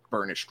kind of a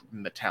burnished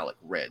metallic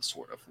red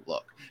sort of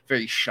look,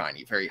 very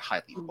shiny, very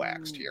highly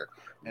waxed here.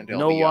 And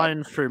no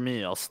wine for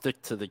me. I'll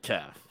stick to the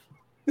calf.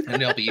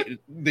 And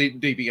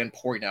they begin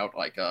pouring out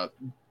like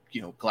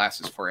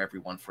glasses for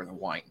everyone for the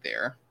wine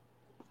there.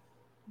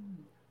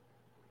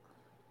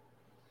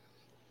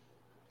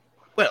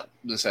 Well,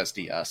 this says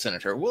the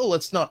senator. Well,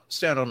 let's not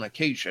stand on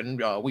occasion.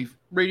 We've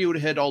radioed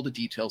ahead all the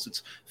details.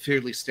 It's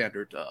fairly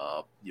standard,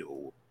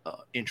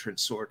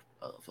 entrance sort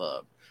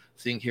of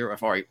thing here.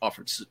 I've already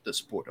offered the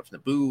support of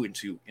Naboo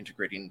into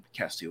integrating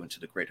Cassio into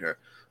the greater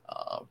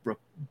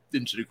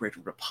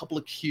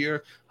Republic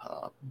here.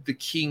 The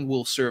king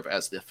will serve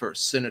as the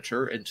first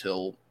senator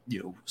until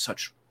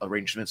such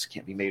arrangements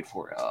can be made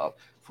for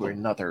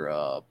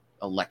another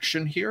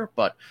election here.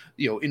 But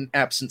in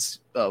absence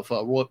of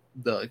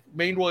the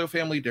main royal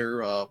family,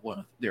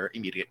 their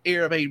immediate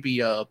heir may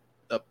be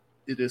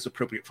it is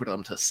appropriate for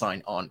them to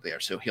sign on there.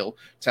 So he'll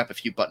tap a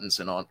few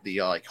buttons and on the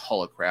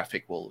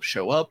holographic will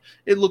show up.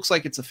 It looks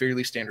like it's a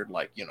fairly standard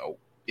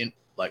in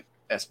like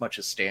as much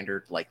as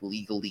standard like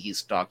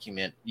legalese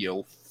document,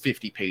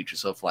 50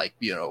 pages of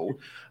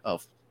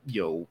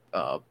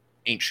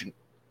ancient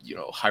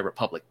High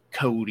Republic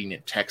coding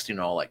and texting and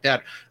all like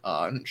that.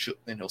 And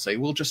he'll say,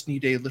 we'll just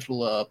need a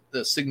little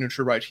the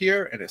signature right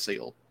here. And I say,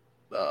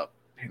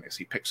 and as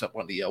he picks up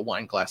one of the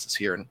wine glasses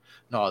here and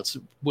nods,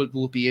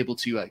 we'll be able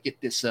to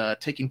get this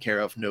taken care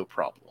of, no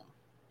problem.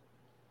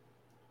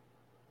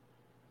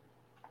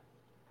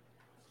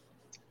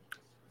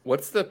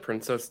 What's the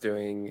princess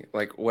doing?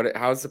 Like,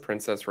 how's the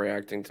princess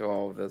reacting to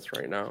all of this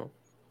right now?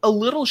 A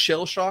little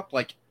shell-shocked,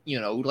 like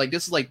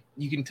this is like,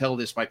 you can tell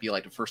this might be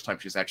like the first time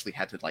she's actually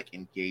had to like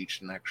engage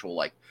in actual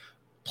like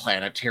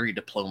planetary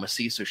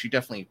diplomacy, so she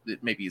definitely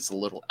maybe is a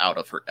little out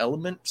of her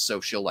element.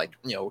 So she'll like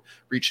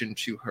reach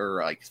into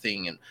her like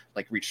thing and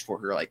like reach for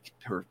her like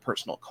her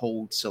personal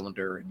cold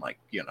cylinder and like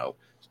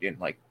and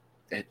like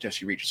as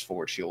she reaches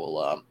forward, she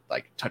will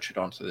like touch it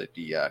onto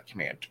the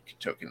command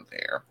token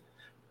there.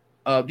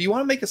 Do you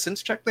want to make a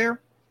sense check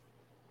there?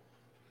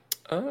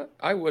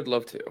 I would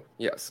love to.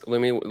 Yes,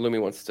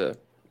 Lumi wants to.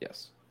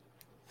 Yes.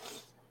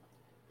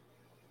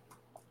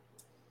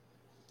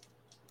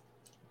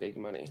 Big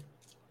money.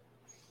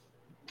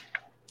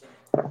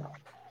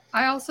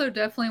 I also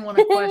definitely want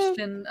to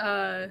question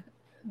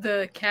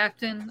the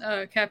captain,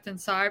 Captain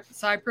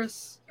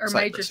Cypress or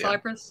Major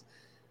Cypress,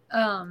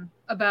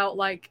 about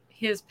like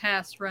his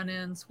past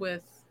run-ins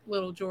with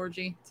little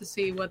Georgie to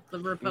see what the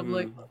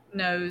Republic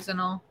knows and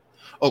all.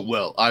 Oh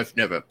well, I've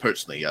never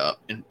personally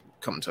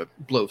come to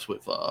blows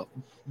with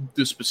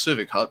this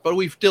specific hut, but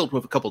we've dealt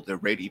with a couple of the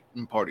raiding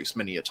parties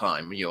many a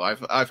time.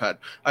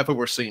 I've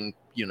overseen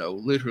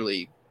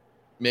literally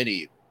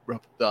many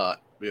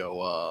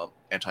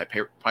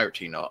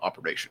anti-pirating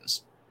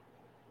operations.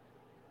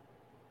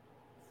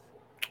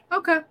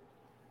 Okay.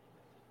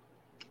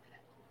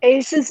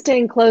 Ace is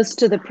staying close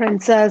to the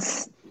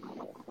princess.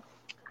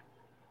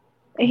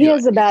 He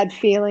has a bad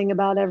feeling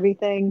about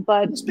everything,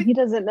 but he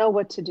doesn't know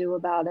what to do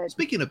about it.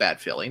 Speaking of bad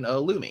feeling,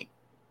 Lumi.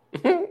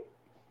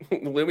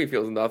 Lumi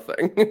feels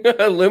nothing.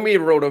 Lumi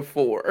rolled a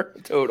 4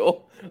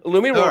 total.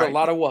 Lumi rolled a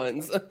lot of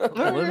ones.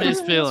 Lumi's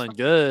feeling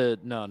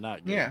good. No,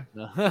 not good. Yeah.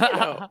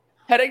 No.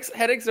 Headaches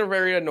are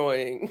very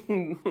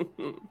annoying.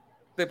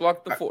 They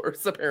block the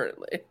force,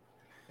 apparently.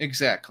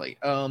 Exactly.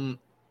 That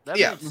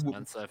makes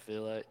sense, I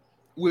feel like.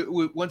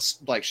 Once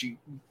like she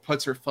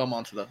puts her thumb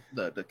onto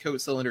the code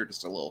cylinder,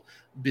 just a little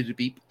bit of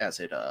beep as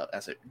it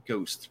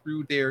goes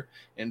through there,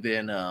 and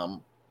then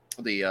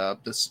Senator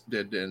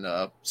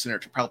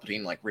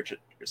Palpatine like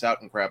reaches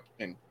out and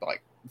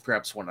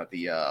grabs one of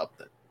the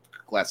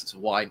glasses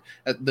of wine.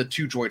 The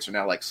two droids are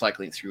now like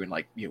cycling through and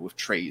like with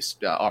trays,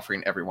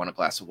 offering everyone a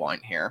glass of wine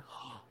here.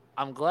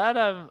 I'm glad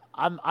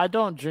I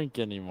don't drink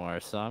anymore,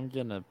 so I'm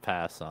gonna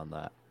pass on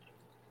that.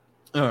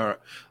 All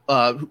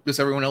right. Does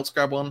everyone else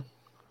grab one?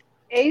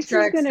 Ace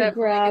is going to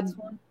grab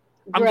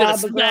I'm gonna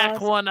smack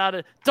one out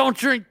of. Don't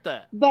drink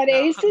that. But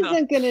Ace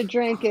isn't going to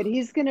drink it.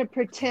 He's going to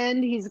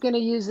pretend he's going to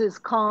use his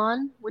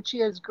con, which he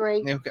has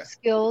great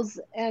skills,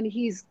 and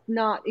he's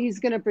not. He's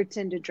going to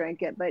pretend to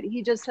drink it, but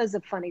he just has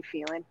a funny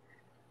feeling.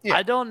 Yeah.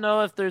 I don't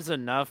know if there's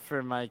enough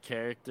for my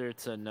character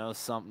to know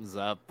something's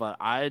up, but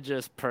I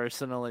just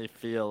personally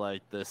feel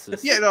like this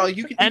is. Yeah, no,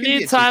 you can.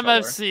 Anytime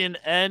I've seen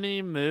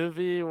any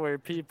movie where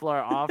people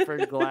are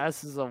offered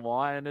glasses of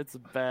wine, it's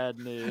bad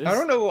news. I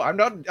don't know. I'm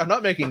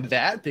not making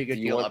that big a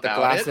deal about it. The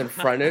glass in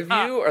front of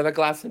you or the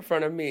glass in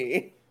front of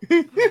me?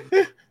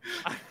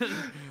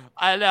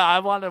 I know. I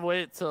want to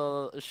wait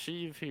till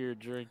Sheev here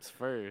drinks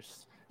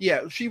first.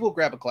 Yeah, she will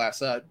grab a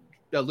glass.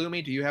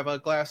 Lumi, do you have a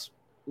glass?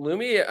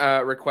 Lumi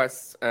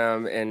requests,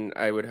 and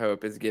I would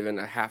hope is given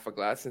a half a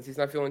glass since he's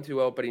not feeling too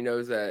well, but he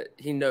knows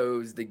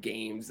the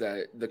games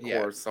that the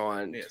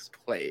Coruscant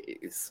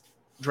plays.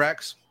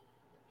 Drax?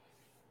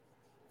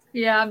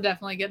 Yeah, I'm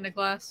definitely getting a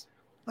glass.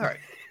 All right.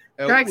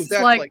 Drax is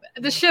like,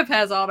 the ship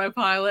has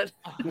autopilot.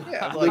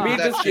 Yeah, Lumi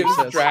just gives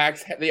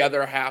Drax the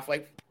other half,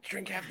 like,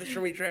 drink half this for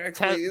me, Drax,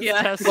 please.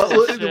 Yeah.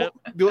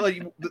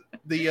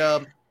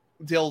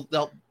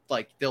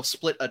 They'll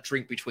split a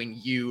drink between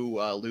you,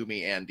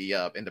 Lumi, and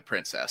the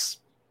princess.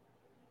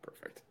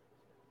 Perfect.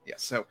 Yeah.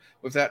 So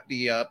with that,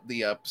 the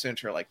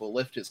senator will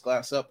lift his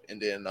glass up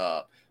and then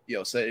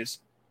says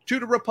to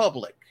the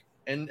Republic,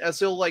 and as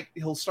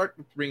he'll start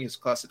to bring his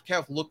glass,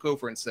 Cav look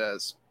over and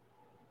says,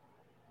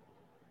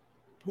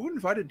 "Who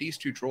invited these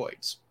two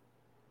droids?"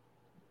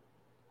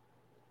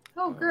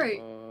 Oh,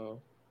 great!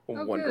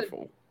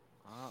 Wonderful.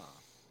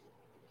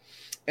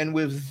 And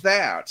with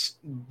that,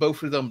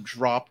 both of them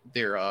drop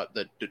their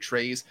the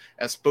trays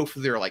as both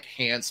of their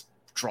hands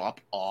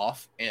drop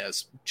off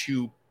as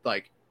two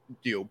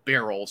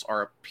barrels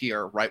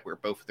appear right where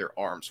both of their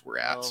arms were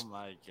at. Oh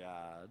my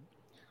god!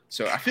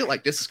 So I feel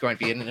like this is going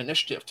to be an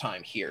initiative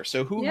time here.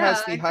 So who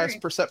has the highest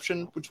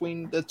perception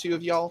between the two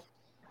of y'all?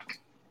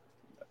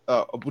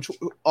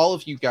 All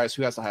of you guys,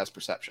 who has the highest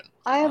perception?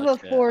 I have a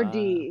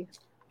 4D.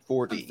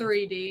 4D.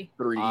 3D.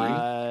 3D.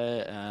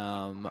 I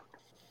am.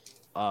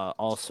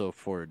 Also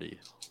 4D.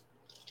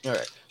 All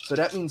right, so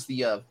that means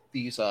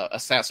these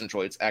assassin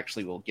droids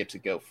actually will get to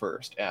go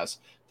first, as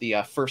the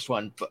first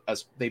one,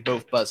 as they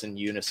both buzz in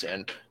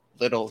unison.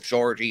 Little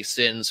Georgie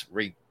sends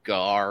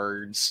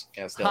regards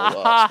as they'll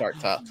start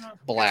to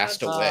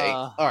blast away.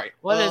 All right,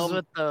 what is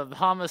with the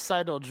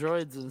homicidal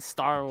droids in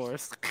Star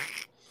Wars?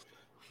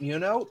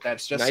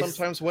 That's just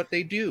sometimes what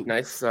they do.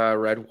 Nice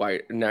red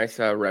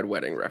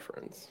wedding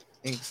reference.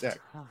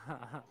 Exactly.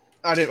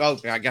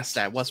 I guess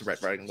that was a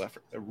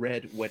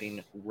red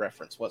wedding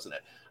reference, wasn't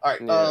it? All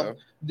right. Yeah.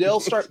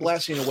 They'll start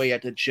blasting away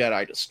at the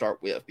Jedi to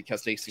start with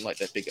because they seem like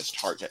the biggest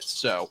target.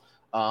 So,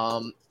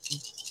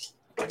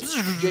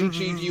 JG,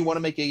 do you want to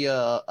make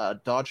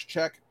a dodge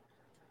check?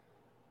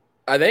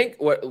 I think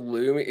what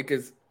Lumi,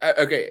 because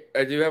okay,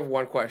 I do have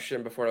one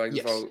question before like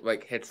this all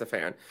like hits the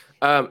fan.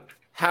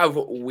 Have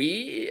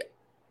we,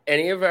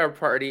 any of our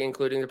party,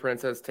 including the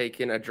princess,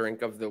 taken a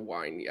drink of the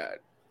wine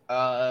yet?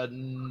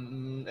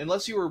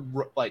 Unless you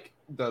were like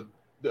the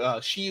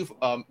she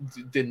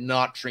did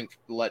not drink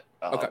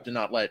did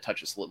not let it touch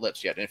his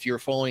lips yet. And if you're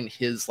following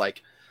his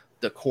like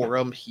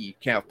decorum, he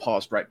kind of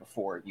paused right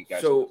before you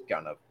guys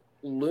kind of.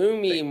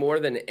 Lumi, more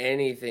than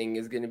anything,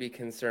 is going to be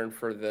concerned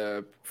for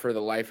the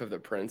life of the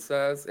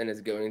princess, and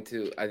is going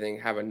to, I think,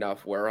 have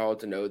enough wherewithal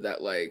to know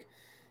that like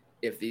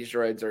if these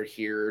droids are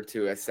here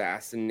to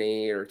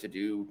assassinate or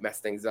to mess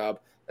things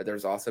up, that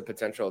there's also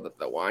potential that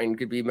the wine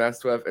could be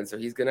messed with, and so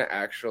he's going to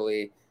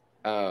actually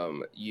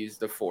use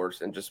the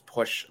force and just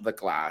push the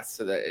glass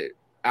so that it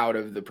out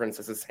of the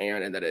princess's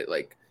hand, and that it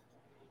like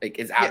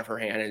is out of her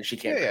hand and she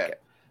can't drink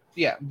it.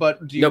 Yeah,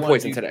 but do you no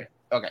poison today.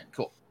 Okay,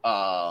 cool.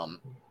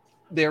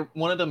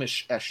 One of them is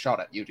shot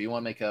at you. Do you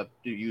want to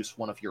use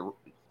one of your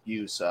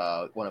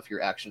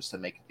actions to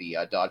make the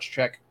dodge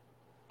check?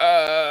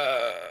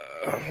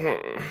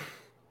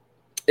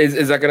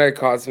 Is that going to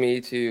cause me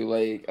to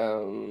like?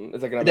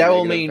 Is that going to? That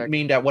will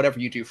mean that whatever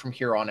you do from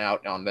here on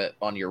out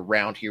on your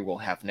round here will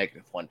have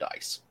 -1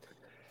 dice.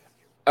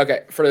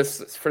 Okay, for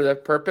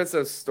the purpose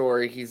of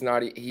story, he's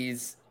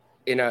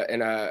in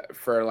a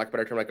for lack of a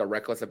better term, like a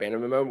reckless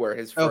abandonment mode, where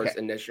his first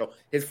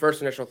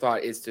initial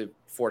thought is to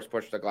force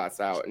push the glass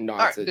out, and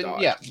not to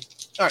dodge. Yeah.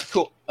 All right.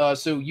 Cool.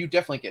 So you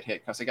definitely get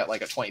hit because I got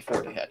like a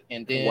 24 to hit,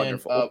 and then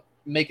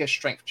make a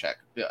strength check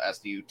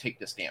as you take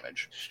this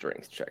damage.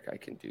 Strength check. I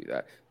can do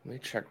that. Let me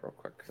check real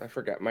quick because I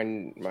forgot my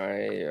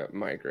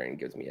migraine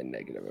gives me a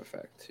negative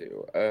effect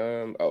too.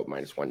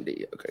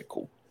 -1d. Okay,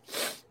 cool.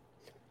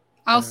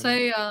 I'll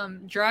say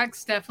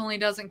Drax definitely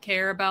doesn't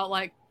care about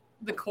like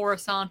the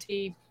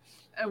Coruscanti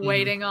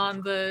waiting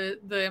on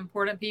the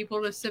important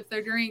people to sip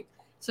their drink.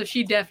 So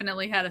she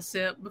definitely had a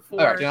sip before.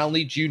 All right, then I'll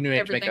need you to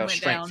make a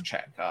strength down.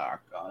 check,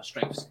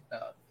 strength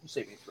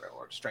saving throw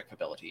or strength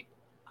ability.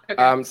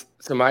 Okay.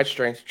 So my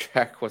strength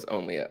check was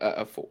only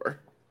a 4.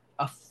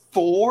 A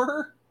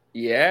 4?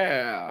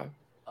 Yeah.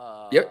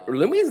 Yep.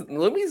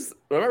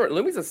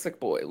 Lumi's a sick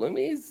boy.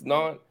 Lumi's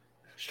not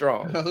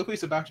strong.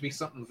 Lumi's about to be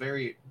something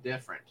very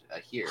different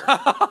here.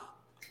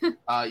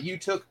 You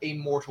took a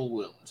mortal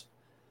wound.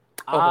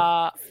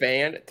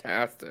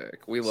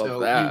 Fantastic. We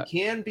love that.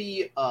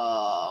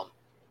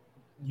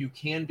 You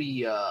can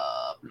be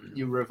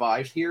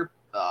revived here,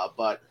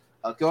 but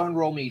go ahead and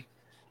roll me.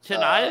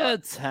 Can I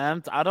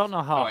attempt? I don't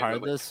know how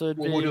hard this would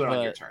be. We'll do it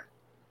on your turn.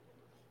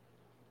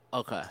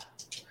 Okay.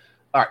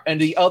 All right,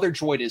 and the other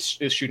droid is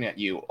shooting at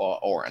you,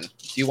 Oren.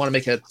 Do you want to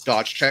make a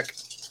dodge check?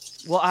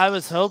 Well, I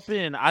was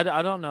hoping,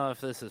 I don't know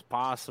if this is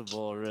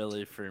possible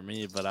really for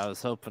me, but I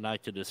was hoping I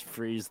could just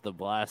freeze the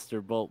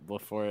blaster bolt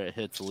before it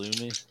hits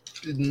Lumi.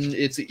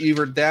 It's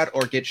either that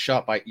or get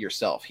shot by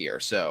yourself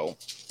here, so...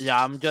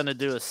 Yeah, I'm going to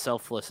do a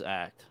selfless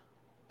act.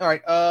 All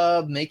right,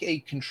 make a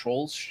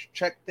controls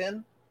check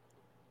then.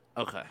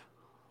 Okay.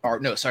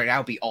 Or, no, sorry, that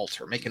would be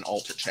alter. Make an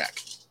alter check.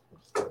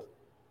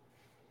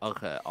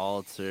 Okay,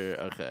 alter,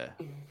 okay.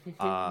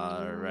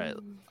 Right.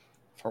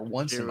 For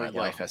once in my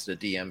life as the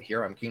DM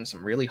here, I'm getting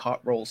some really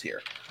hot rolls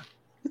here.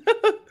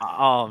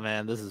 Oh,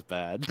 man, this is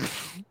bad.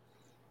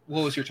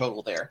 What was your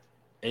total there?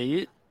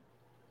 8?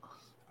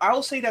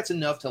 I'll say that's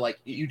enough to, like,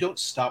 you don't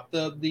stop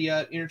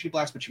the energy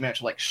blast, but you manage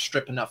to, like,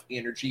 strip enough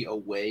energy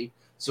away.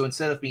 So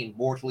instead of being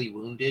mortally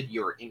wounded,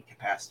 you're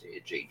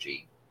incapacitated,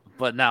 JG.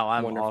 But now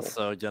I'm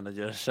also going to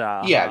get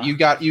shot. Yeah,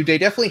 they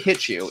definitely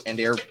hit you, and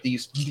they're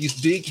these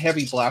big,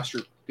 heavy blaster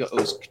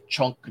goes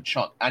chunk.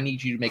 I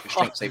need you to make a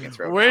strength saving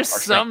throw. We're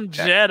some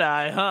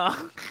Jedi, huh?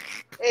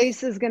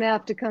 Ace is going to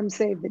have to come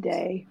save the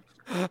day.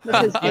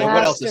 What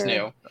else is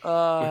new?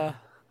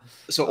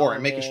 So,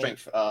 Oren, make a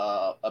strength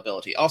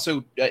ability.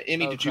 Also,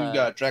 Emmy,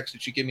 Drax,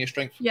 did you give me a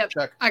strength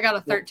check? I got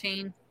a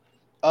 13.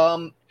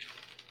 Are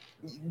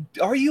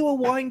you a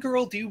wine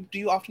girl? Do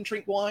you often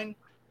drink wine?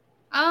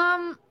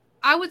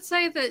 I would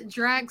say that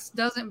Drax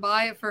doesn't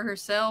buy it for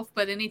herself,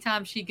 but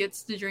anytime she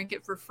gets to drink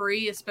it for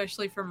free,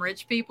 especially from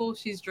rich people,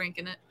 she's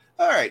drinking it.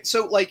 All right,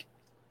 so like,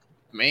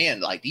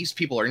 man, like these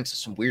people are into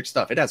some weird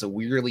stuff. It has a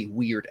really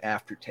weird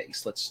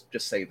aftertaste. Let's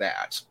just say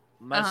that.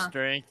 My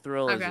strength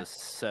roll is a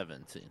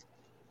 17.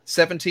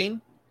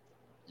 17?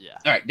 Yeah.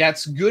 All right,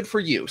 that's good for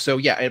you. So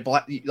yeah,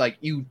 like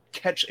you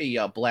catch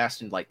a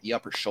blast in like the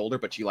upper shoulder,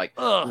 but you like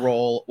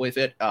roll with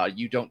it.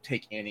 You don't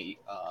take any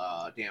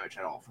damage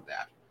at all from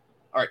that.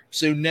 All right,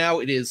 so now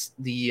it is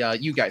the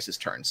you guys'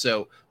 turn.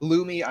 So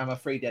Lumi, I'm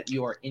afraid that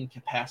you are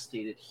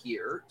incapacitated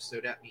here.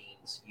 So that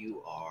means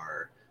you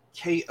are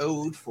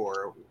KO'd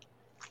for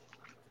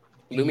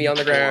Lumi on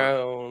the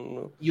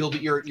ground.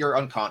 You're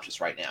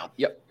unconscious right now.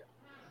 Yep.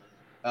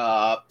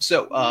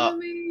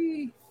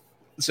 Lumi.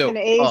 So can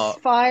Ace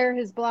fire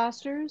his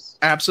blasters?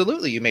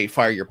 Absolutely, you may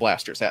fire your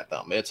blasters at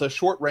them. It's a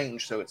short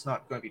range, so it's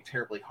not going to be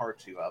terribly hard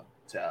to.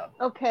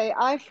 Okay,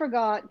 I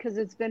forgot because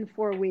it's been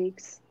 4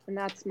 weeks, and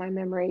that's my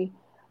memory.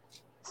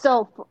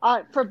 So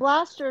for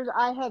blasters,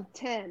 I have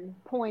 10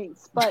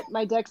 points, but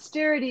my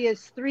dexterity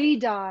is 3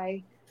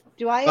 die.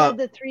 Do I add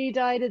the 3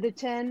 die to the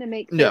 10 to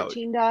make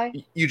 13 die?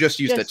 You just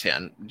use the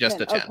 10. Just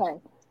the 10. Okay.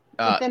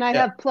 But then I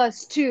have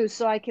plus 2,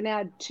 so I can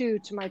add 2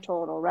 to my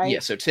total, right? Yeah,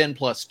 so 10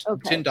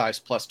 dice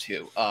plus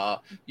 2.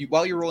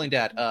 While you're rolling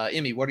that,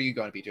 Emmy, what are you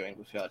going to be doing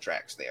with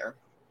Drax there?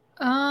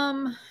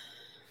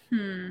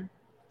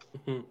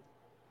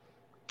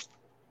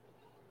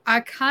 I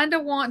kind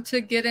of want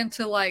to get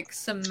into like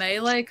some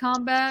melee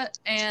combat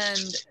and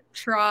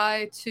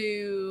try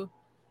to,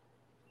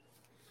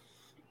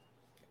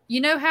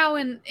 you know how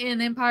in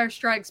Empire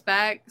Strikes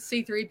Back,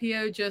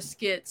 C-3PO just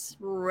gets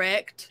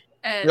wrecked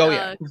at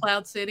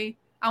Cloud City?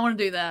 I want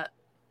to do that.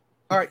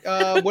 All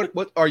right.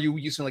 What are you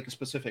using, like a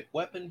specific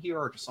weapon here,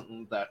 or just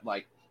something that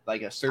like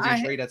a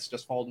surgeon trait that's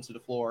just fallen to the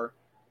floor?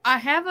 I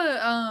have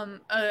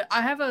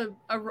a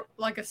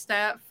like a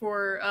stat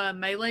for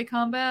melee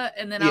combat,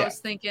 and then I was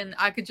thinking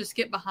I could just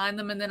get behind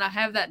them, and then I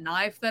have that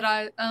knife that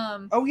I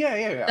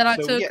that I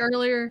took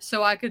earlier,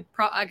 so I could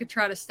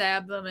try to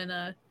stab them in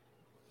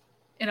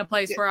a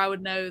place where I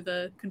would know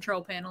the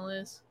control panel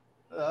is.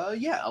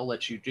 I'll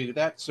let you do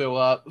that.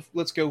 So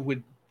let's go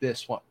with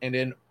this one, and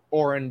then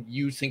Oren,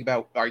 you think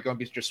about, are you going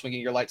to be just swinging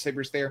your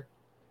lightsabers there?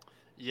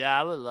 Yeah,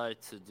 I would like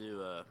to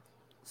do a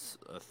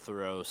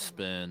throw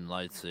spin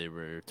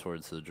lightsaber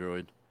towards the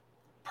droid.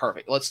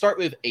 Perfect. Let's start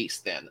with Ace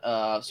then.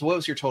 So what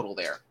was your total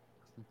there?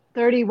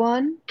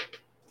 31.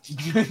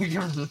 Sure.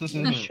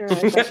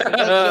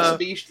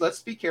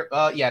 Let's be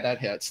careful. Yeah, that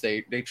hits.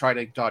 They try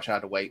to dodge out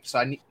of the way. So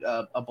I need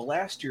a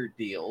blaster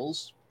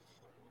deals.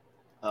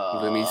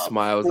 Lumi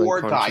smiles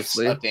 4 dice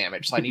unconsciously. of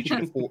damage. So I need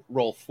you to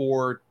roll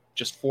 4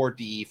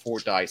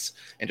 dice,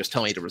 and just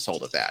tell me the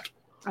result of that.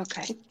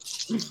 Okay.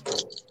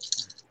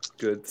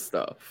 Good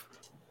stuff.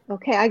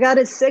 Okay, I got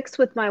a 6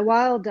 with my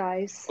wild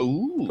dice.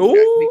 Ooh, that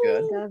could be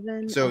good.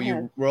 7, So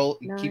you roll,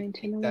 9, keep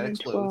 10, 11, that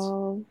explodes.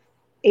 12,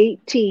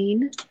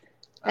 18.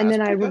 And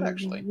then I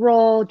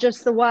roll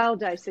just the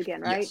wild dice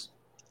again, right?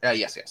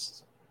 Yes.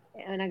 Yes.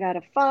 And I got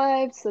a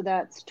 5, so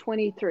that's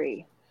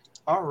 23.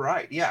 All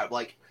right. Yeah,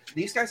 like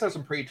these guys have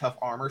some pretty tough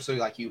armor, so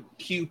like you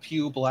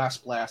pew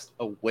blast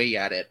away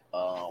at it.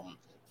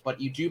 But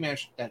you do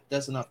manage, that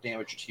does enough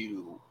damage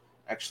to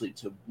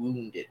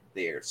wound it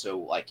there. So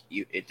like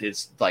it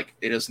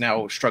is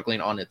now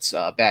struggling on its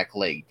back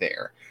leg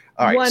there.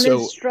 All right. One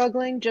is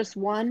struggling, just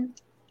one.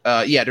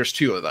 Yeah, there's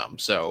 2 of them.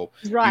 So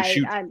right.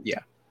 You shoot,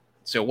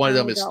 So one of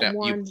them is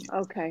one.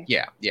 Okay.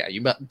 Yeah.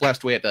 You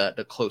blast away at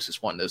the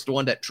closest one. There's the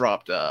one that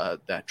dropped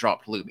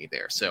Lumi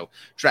there. So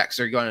Drax,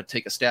 are you going to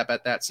take a stab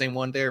at that same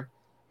one there?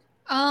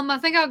 I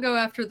think I'll go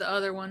after the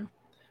other one.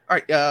 All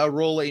right.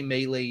 Roll a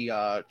melee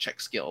check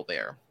skill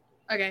there.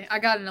 Okay, I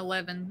got an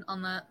 11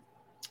 on that.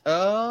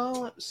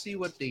 Let's see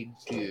what they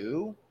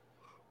do.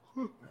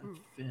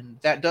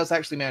 That does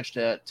actually manage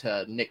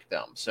to nick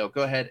them. So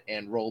go ahead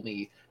and roll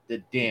me the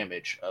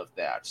damage of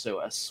that.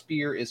 So a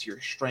spear is your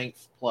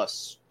strength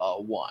plus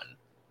 1.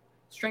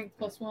 Strength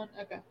plus 1?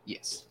 Okay.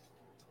 Yes.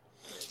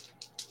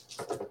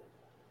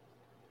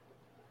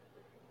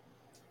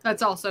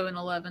 That's also an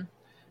 11.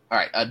 All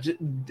right.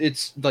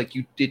 It's like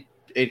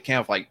it kind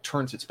of like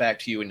turns its back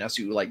to you, and as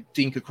you like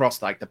dink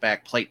across like the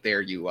back plate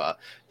there, you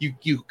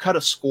cut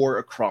a score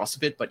across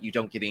of it, but you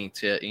don't get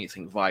into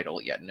anything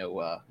vital yet.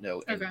 No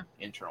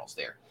internals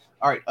there.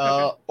 All right.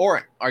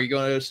 Oren, are you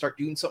going to start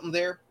doing something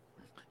there?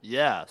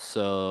 Yeah.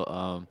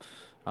 So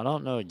I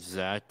don't know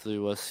exactly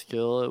what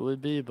skill it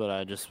would be, but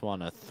I just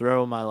want to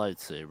throw my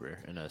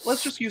lightsaber in a.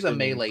 Let's just use a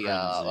melee.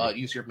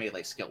 Use your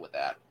melee skill with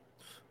that.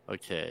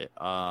 Okay.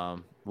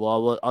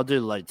 Well, I'll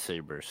do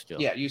lightsaber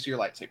skill. Yeah. Use your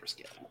lightsaber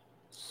skill.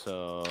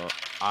 So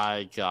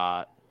I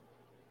got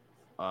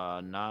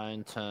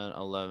 9, 10,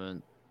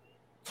 11,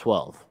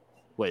 12.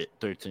 Wait,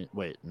 13.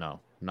 Wait, no.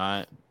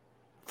 9,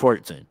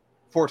 14.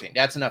 14.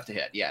 That's enough to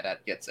hit. Yeah,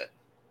 that gets it.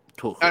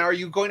 Cool. And are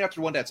you going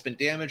after one that's been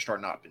damaged or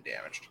not been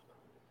damaged?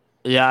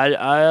 Yeah,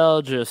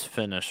 I'll just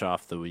finish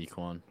off the weak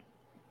one.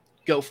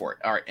 Go for it.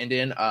 All right, and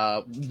then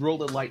roll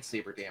the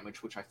lightsaber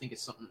damage, which I think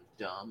is something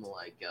dumb,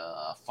 like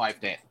 5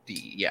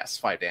 Yes,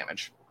 5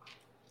 damage.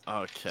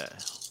 Okay.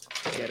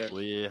 Get it.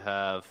 We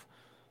have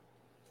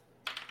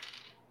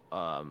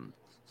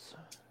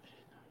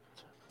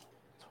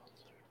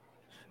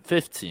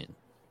 15.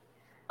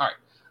 All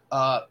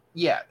right.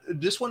 Yeah,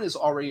 this one is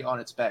already on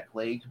its back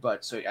leg,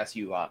 but so as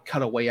you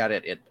cut away at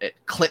it, it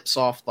clips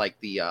off like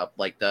the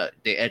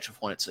edge of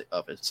one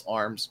of its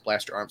arms,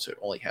 blaster arms. So it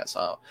only has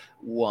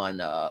one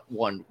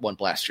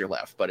blaster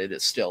left, but it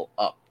is still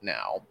up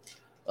now.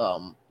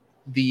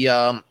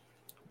 The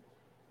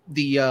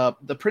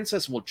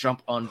princess will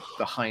jump on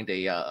behind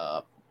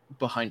a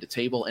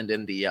table, and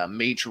then the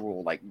major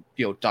will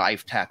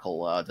dive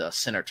tackle the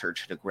senator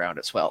to the ground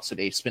as well. So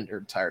they spend their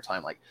entire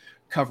time like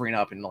covering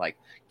up and like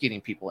getting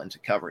people into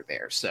cover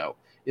there. So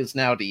it's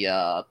now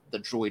the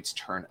droid's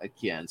turn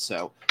again.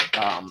 So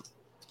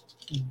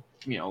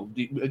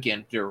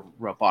again, their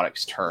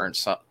robotics turn.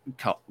 So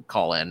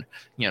call in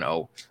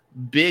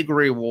big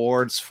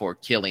rewards for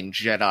killing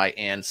Jedi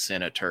and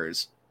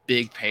senators.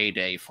 big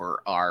payday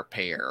for our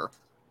pair.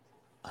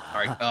 All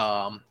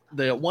right.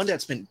 The one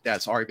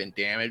that's already been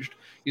damaged,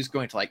 he's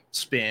going to like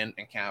spin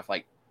and kind of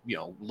like, you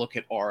know, look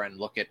at Oren,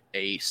 look at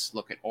Ace,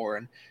 look at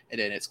Oren, and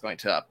then it's going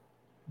to,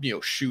 you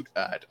know, shoot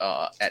at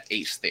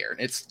Ace there.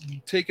 And it's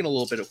taking a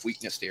little bit of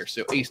weakness there.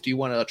 So Ace, do you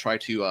want to try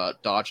to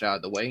dodge out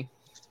of the way?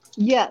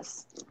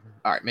 Yes.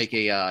 All right, make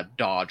a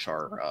dodge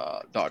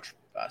or dodge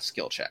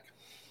skill check.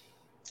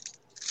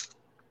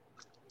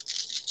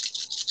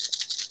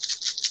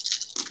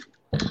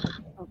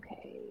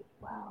 Okay.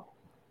 Wow.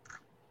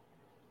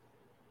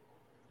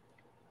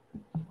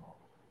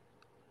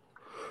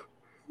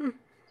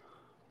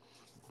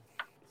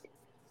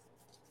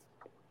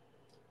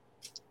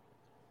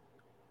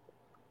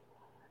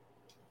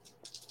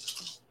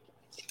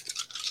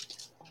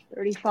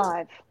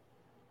 $35.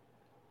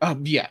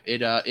 Yeah,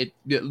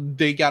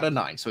 they got a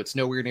 9, so it's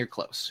nowhere near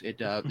close. It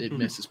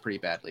misses pretty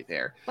badly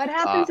there. What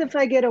happens if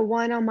I get a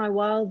 1 on my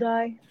wild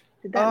die?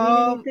 Did that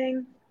mean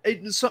anything?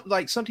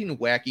 Something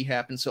wacky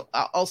happens. So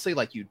I'll say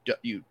like you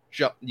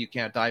jump, you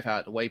can't dive out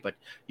of the way, but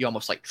you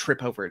almost like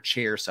trip over a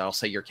chair. So I'll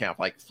say you're kind of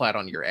like flat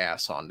on your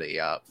ass on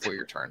the for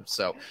your turn.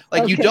 So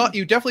like you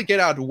definitely get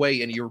out of the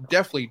way, and you're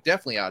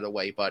definitely out of the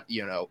way. But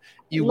you know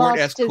you Lost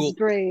weren't as his cool.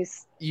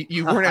 grace.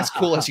 You weren't as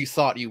cool as you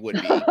thought you would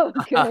be.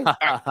 Okay.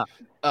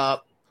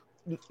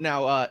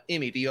 Now,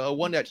 Amy, the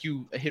one that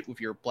you hit with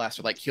your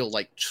blaster, like he'll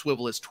like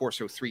swivel his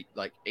torso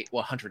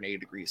 180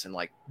 degrees and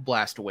like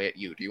blast away at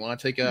you. Do you want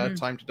to take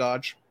time to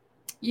dodge?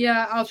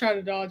 Yeah, I'll try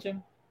to dodge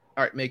him.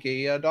 All right, make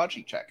a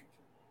dodging check.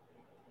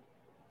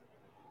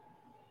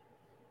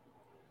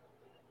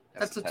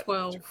 That's a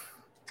 12.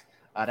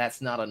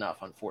 That's not enough,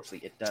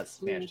 unfortunately. It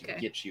does manage to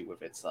get you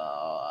with its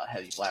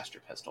heavy blaster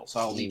pistol,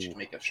 so I'll need you to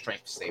make a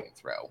strength saving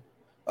throw.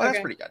 Oh, that's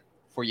pretty good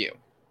for you.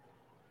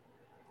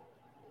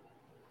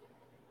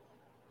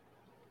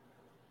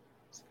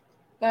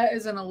 That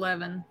is an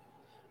 11.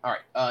 All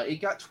right,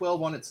 it got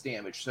 12 on its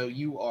damage, so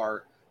you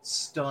are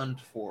stunned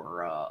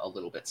for a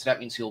little bit. So that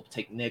means you'll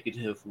take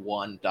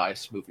 -1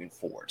 dice moving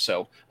forward.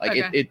 So like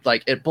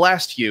it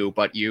blasts you,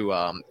 but you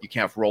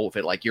can't roll with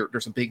it. Like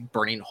there's a big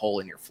burning hole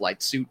in your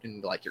flight suit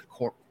and like your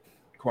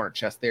corner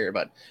chest there,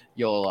 but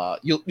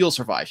you'll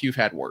survive. You've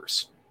had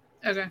worse.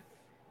 Okay.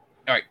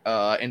 All right,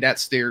 and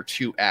that's their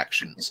 2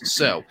 actions.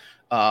 So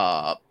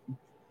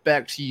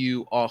back to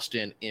you,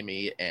 Austin,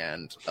 Emmy,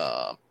 and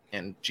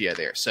Gia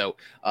there. So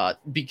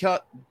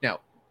because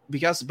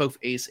both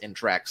Ace and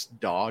Drax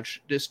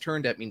dodge this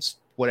turn, that means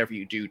whatever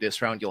you do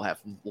this round, you'll have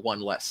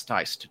 1 less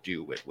dice to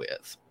do it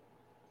with.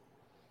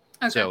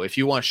 Okay. So if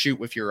you want to shoot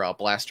with your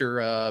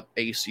blaster,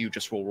 Ace, you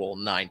just will roll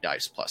 9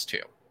 dice plus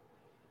 2.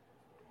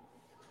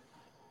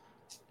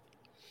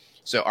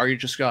 So are you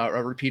just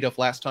a repeat of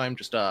last time,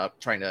 just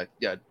trying to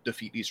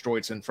defeat these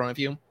droids in front of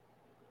you?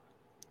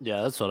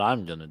 Yeah, that's what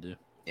I'm gonna do.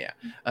 Yeah,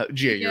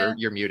 Gia,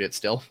 you're muted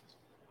still.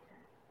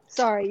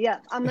 Sorry, yeah,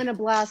 I'm gonna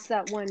blast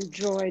that one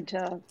droid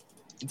to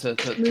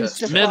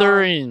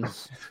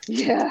smithereens.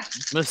 Yeah,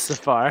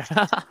 Mustafar.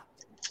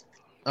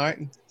 All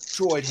right,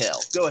 droid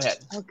hell, go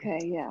ahead. Okay,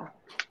 yeah.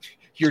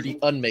 You're the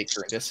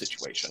unmaker in this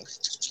situation.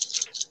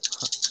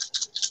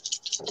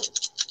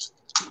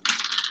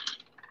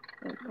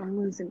 I'm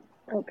losing.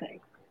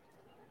 Okay.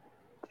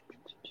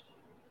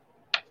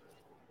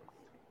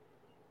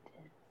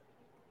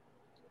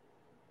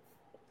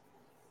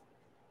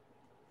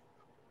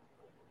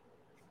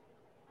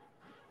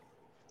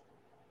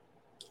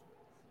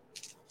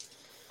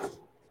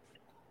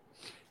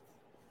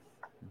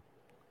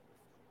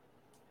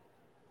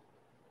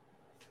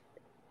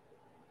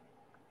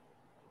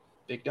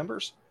 Big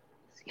numbers?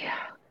 Yeah.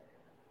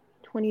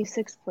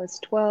 26 plus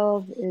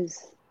 12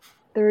 is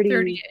 30.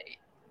 38.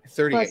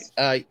 38.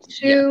 Plus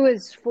 2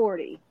 is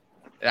 40.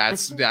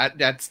 That's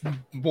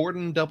more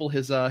than double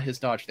his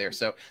dodge there.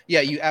 So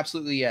yeah, you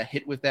absolutely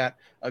hit with that.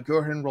 Go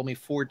ahead and roll me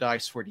 4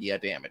 dice for the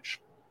damage.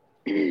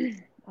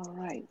 All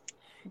right,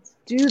 let's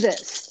do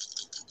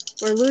this.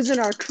 We're losing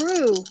our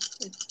crew.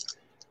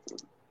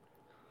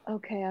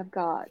 Okay, I've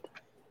got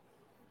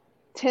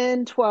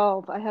 10,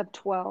 12. I have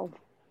 12.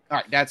 All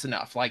right, that's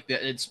enough. Like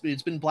it's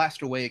been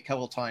blasted away a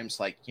couple of times.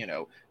 Like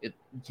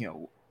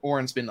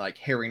Oren's been like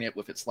herring it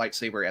with its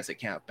lightsaber as it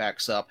kind of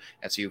backs up.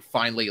 As you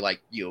finally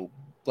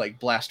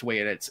blast away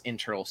at its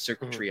internal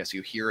circuitry, as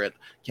you hear it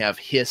kind of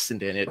hiss, and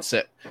then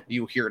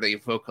you hear the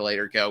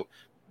vocalator go,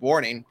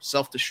 "Warning,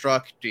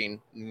 self-destructing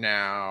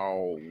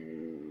now,"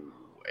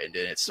 and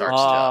then it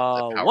starts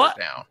to power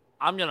down.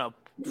 I'm gonna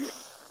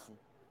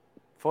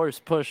force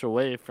push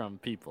away from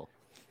people.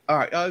 All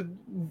right,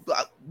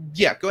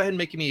 yeah, go ahead and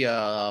make me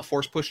a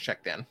force push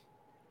check then.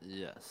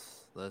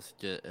 Yes, let's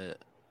get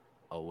it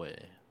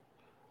away.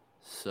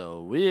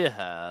 So we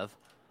have,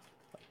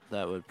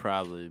 that would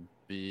probably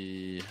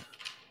be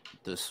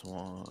this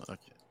one.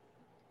 Okay.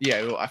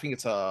 Yeah, well, I think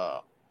it's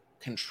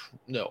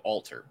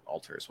alter.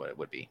 Alter is what it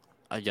would be.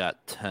 I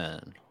got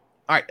 10.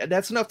 All right,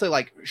 that's enough to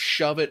like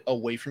shove it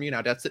away from you.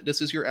 Now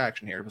this is your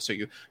action here, so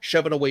you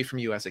shove it away from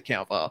you as it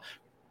kind of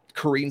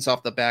careens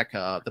off the back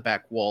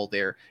wall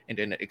there, and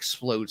then it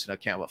explodes in a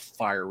kind of a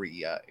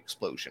fiery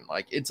explosion.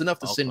 Like it's enough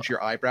to singe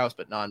your eyebrows,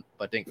 but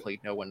thankfully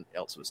no one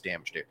else was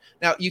damaged here.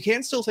 Now you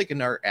can still take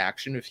another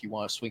action if you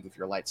want to swing with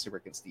your lightsaber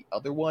against the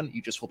other one.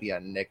 You just will be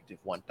at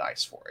 -1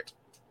 dice for it.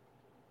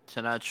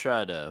 Can I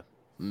try to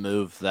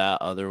move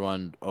that other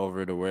one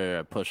over to where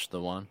I pushed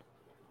the one?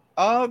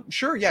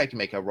 Sure, yeah, I can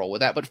make a roll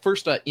with that. But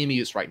first,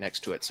 Emu is right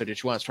next to it. So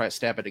did you want to try to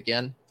stab it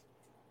again?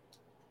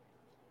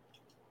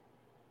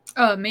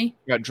 Me?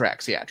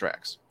 Drax, yeah,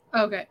 Drax.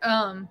 Okay.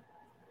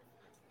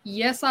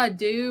 Yes, I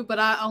do, but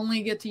I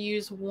only get to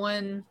use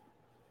one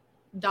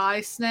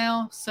dice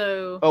now.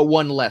 So. Oh,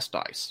 one less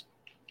dice.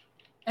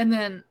 And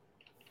then.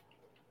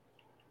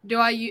 Do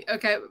I use?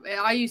 Okay,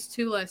 I use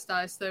 2 less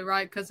dice though,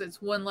 right? Because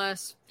it's 1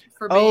 less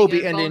for being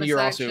a and then bonus you're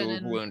action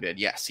also wounded.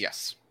 Yes.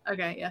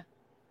 Okay, yeah.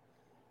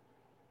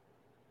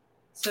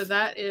 So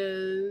that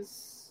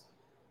is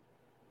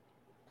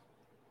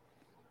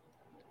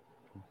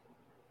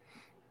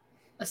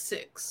a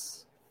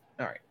 6.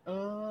 All right.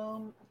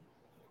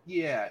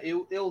 Yeah,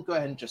 it'll go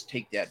ahead and just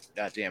take that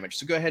damage.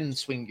 So go ahead and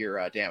swing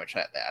your damage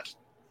at that.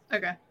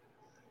 Okay.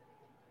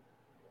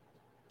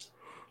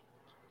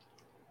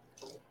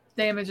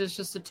 Damage is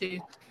just a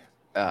 2.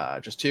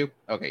 Just 2.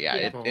 Okay, yeah.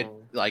 Yeah.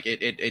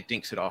 It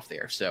dinks it off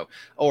there. So,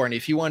 Oren,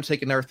 if you want to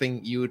take another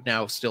thing, you'd be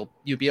able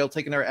to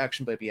take another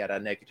action, but be at a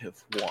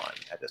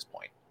 -1 at this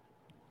point.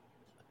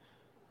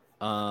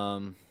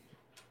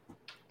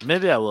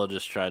 Maybe I will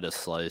just try to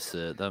slice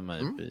it. That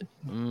might be.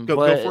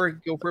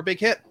 Go for a big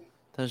hit.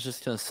 That's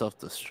just gonna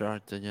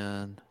self-destruct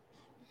again.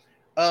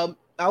 I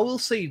will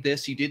say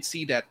this: you did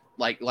see that,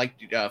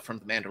 from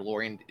the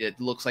Mandalorian, it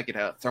looks like it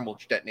had a thermal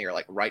detonator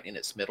right in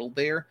its middle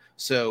there.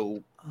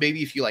 So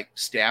maybe if you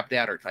stab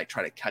that or try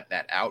to cut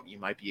that out, you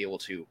might be able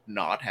to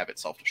not have it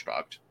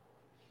self-destruct.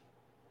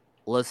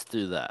 Let's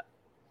do that.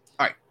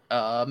 All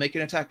right. Make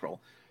an attack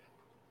roll.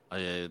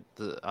 Okay.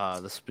 This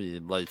will be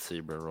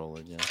lightsaber roll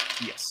again.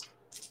 Yes.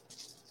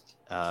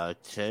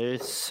 Okay.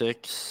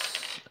 6.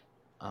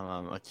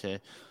 Okay.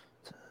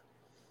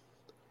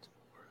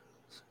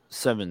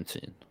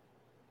 17.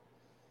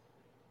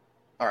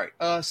 All right,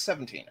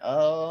 17.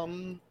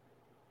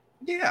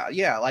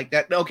 Yeah, like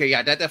that. Okay,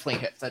 yeah, that definitely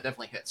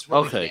hits.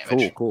 Roll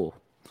Okay, cool.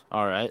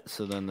 All right,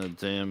 so then the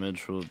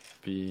damage will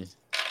be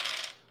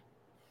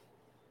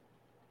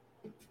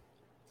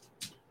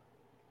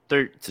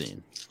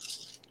 13.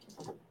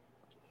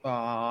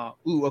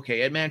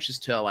 Okay, it manages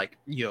to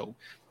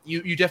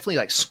you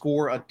definitely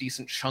score a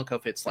decent chunk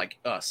of its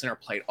center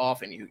plate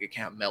off, and it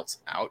kind of melts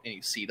out, and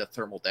you see the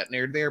thermal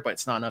detonator there, but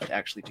it's not enough to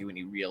actually do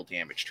any real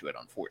damage to it,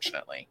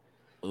 unfortunately.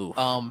 Ooh.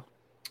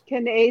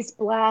 Can Ace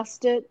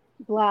blast that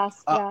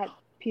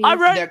piece?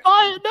 I'm right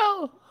by it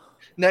now.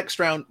 Next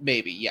round,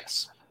 maybe,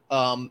 yes.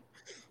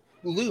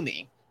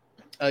 Lumi,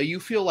 you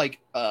feel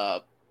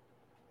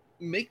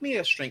make me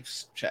a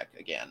strength check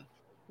again.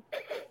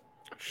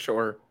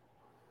 Sure.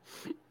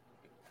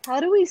 How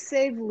do we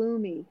save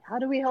Lumi? How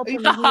do we help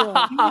him heal?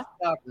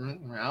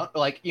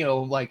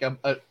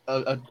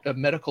 A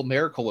medical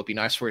miracle would be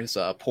nice for his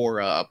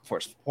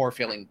poor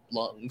failing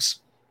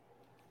lungs.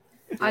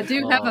 I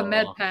do have a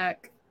med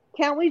pack.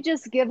 Can't we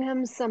just give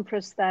him some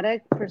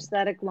prosthetic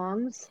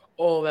lungs?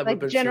 Oh, that would have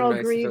been General so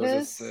nice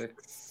Grievous? if it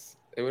was a 6.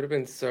 It would have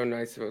been so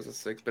nice if it was a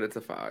 6, but it's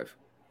a 5.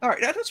 All right,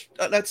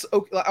 that's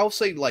okay. I'll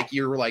say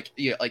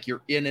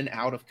you're in and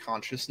out of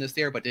consciousness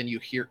there, but then you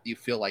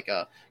feel like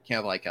a kind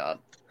of like a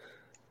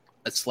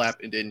slap,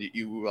 and then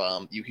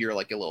you hear a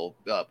little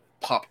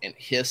pop and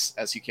hiss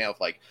as you kind of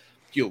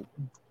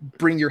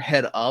bring your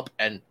head up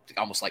and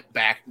almost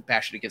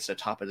bash it against the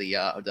top of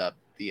the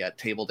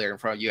table there in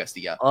front of you as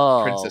the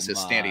princess is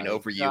standing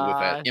over you with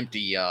an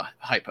empty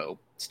hypo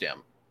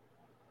stem.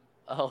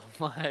 Oh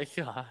my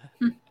god!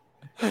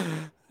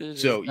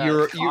 So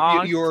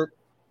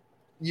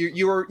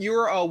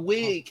you're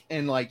awake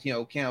and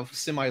kind of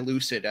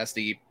semi-lucid as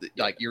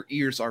your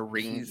ears are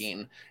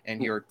ringing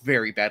and you're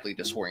very badly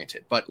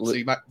disoriented. But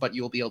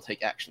you'll be able to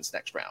take actions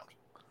next round.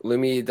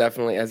 Lumi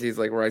definitely, as he's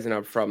rising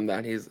up from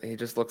that, he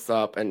just looks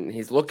up and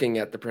he's looking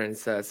at the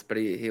princess, but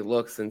he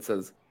looks and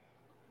says,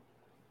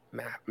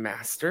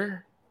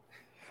 "Master,"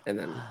 and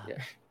then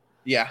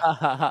yeah.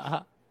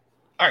 All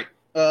right.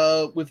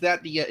 With that,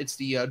 it's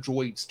the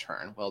droid's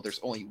turn. Well, there's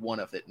only one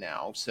of it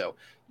now, so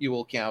you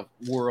will kind of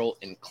whirl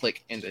and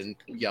click and then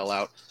yell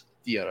out,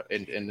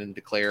 and then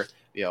declare,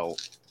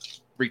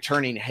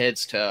 returning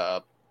heads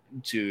to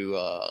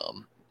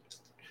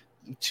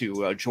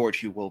George,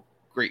 who will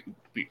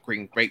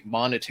bring great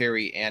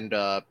monetary and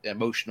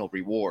emotional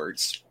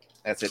rewards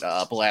as it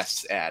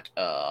blasts at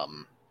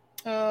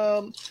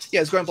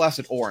it's going to blast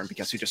at Oren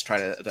because he just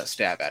tried to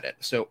stab at it.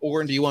 So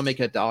Oren, do you want to make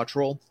a dodge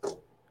roll?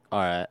 All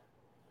right.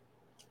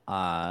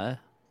 I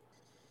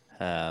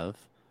have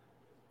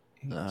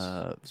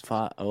 5.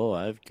 Oh,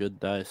 I have good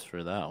dice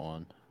for that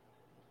one.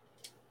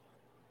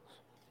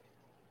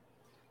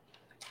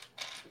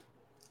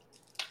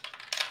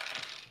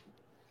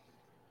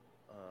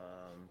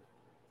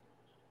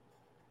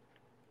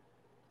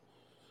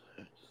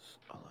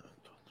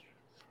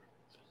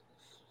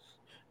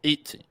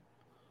 18.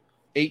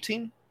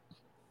 18?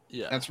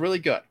 Yeah. That's really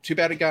good. Too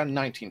bad it got a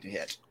 19 to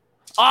hit.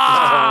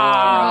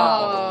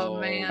 Oh,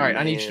 man. All right,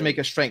 I need you to make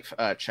a strength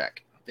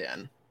check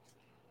then.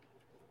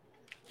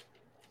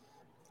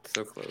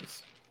 So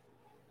close.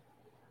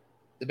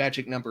 The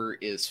magic number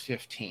is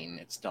 15.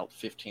 It's dealt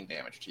 15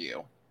 damage to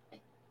you.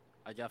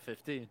 I got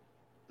 15.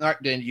 All right,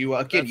 then you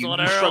again That's you what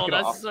struck I rolled. it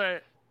off. That's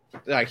right.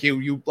 Like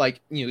you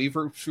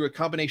either through a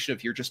combination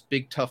of your just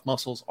big tough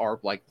muscles or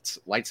like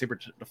lightsaber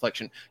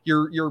deflection,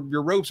 your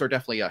robes are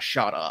definitely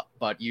shot up,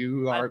 but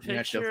you I are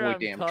managed to picture avoid I'm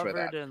damage with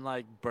covered that. in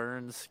like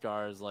burn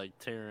scars, like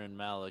Tyrion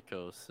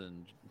Malicos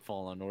and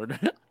Fallen Order.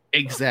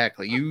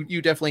 Exactly. You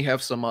definitely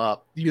have some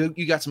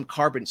you got some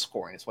carbon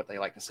scoring is what they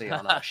like to say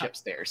on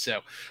ships there. So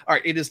all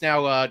right, it is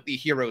now the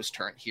hero's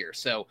turn here.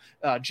 So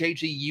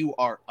JG, you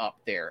are up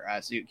there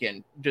as you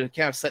again to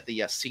kind of set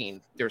the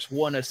scene. There's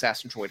one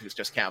assassin droid who's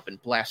just kind of been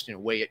blasting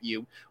away at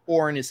you.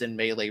 Orin is in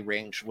melee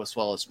range as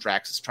well as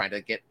Drax is trying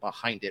to get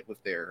behind it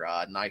with their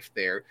knife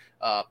there.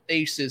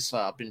 Ace has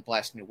been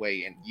blasting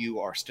away and you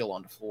are still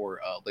on the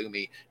floor,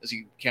 Lumi, as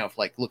you kind of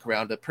like look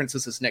around. The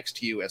princess is next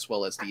to you as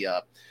well as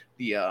the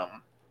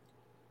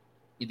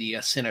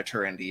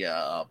senator and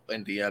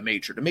the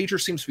major. The major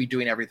seems to be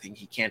doing everything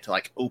he can to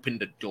like open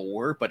the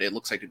door, but it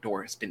looks like the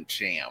door has been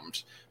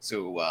jammed.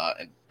 So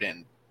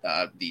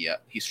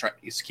he's trying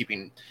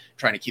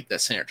to keep the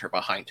senator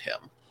behind him.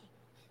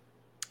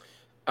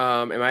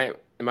 Am I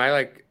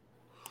like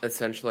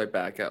essentially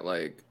back at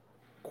like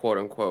quote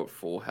unquote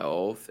full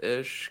health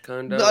ish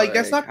kind of? Like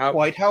that's not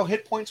quite how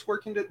hit points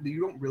work.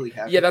 You don't really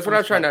have. Yeah, that's what I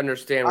was trying to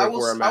understand. I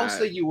will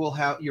say you will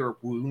have. You're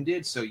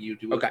wounded, so you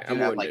do. Okay, you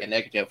have like a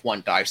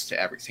 -1 dice to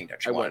everything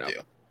that you want to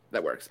do.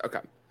 That works. Okay.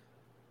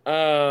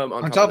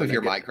 On top of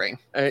your migraine.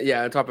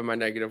 Yeah, on top of my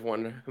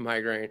 -1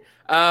 migraine.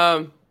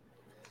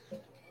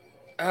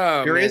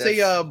 There is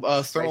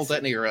a thermal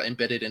detonator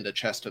embedded in the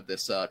chest of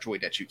this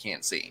droid that you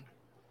can't see.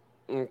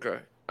 Okay.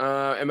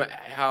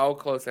 How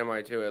close am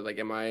I to it? Like,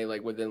 am I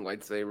like within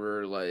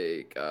lightsaber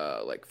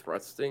like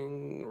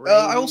thrusting range?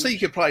 I will say you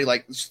could probably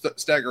like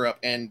stagger up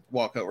and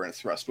walk over and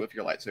thrust with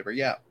your lightsaber.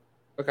 Yeah.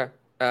 Okay.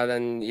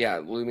 Then yeah,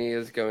 Lumi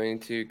is going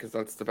to, because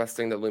that's the best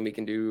thing that Lumi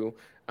can do.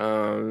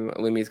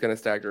 Lumi's going to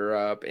stagger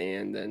up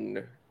and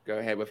then go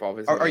ahead with all of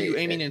his. Are you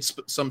aiming in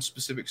some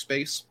specific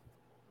space?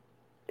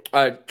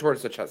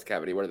 Towards the chest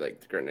cavity, where like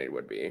the grenade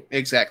would be.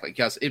 Exactly,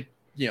 because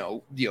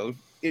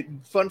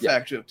fun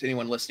fact to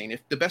anyone listening: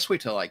 if the best way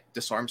to like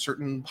disarm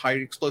certain high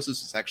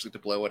explosives is actually to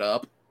blow it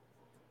up.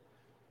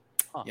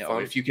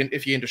 If you can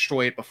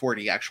destroy it before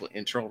the actual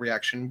internal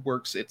reaction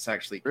works, it's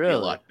actually a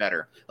lot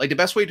better. Like the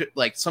best way to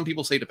some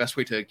people say the best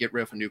way to get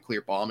rid of a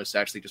nuclear bomb is to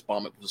actually just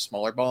bomb it with a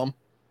smaller bomb.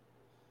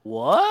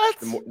 What?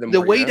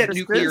 The way that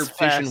nuclear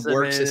fission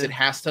works is it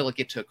has to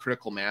get to a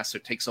critical mass, so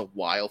it takes a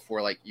while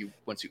for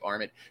once you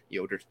arm it,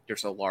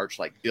 there's a large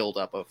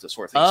buildup of the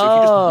sort of thing. So if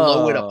you just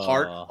blow it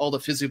apart, all the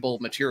physical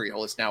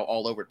material is now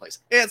all over the place.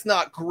 It's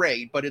not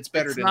great, but it's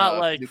better than not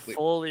like nuclear.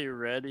 Fully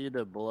ready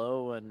to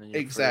blow and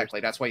exactly.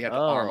 That's why you have to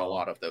arm a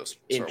lot of those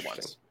sort of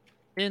ones.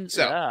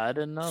 Yeah, I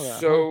didn't know that.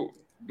 So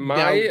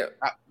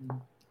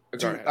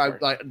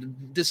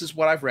this is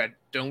what I've read.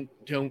 Don't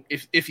don't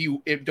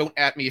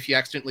at me if you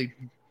accidentally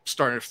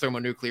start a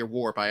thermonuclear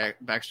war by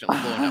accidentally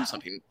blowing up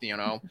something.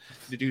 To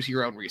do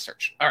your own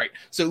research. All right,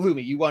 so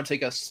Lumi, you want to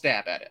take a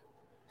stab at it?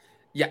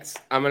 Yes,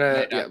 I'm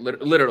gonna.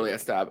 Literally a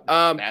stab.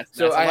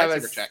 So I have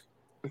a check.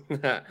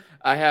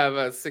 I have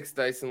a 6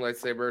 dice in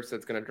lightsaber, so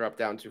it's gonna drop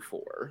down to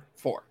 4.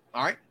 4.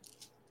 All right.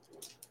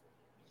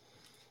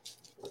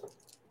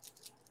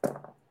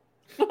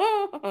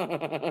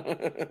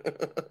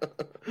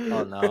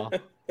 Oh no.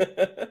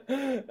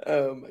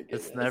 Oh my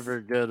goodness. It's never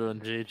good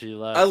when GG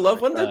laughs. I love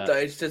when the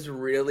dice just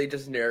really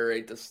just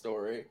narrate the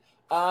story.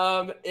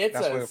 That's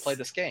why we play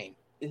this game.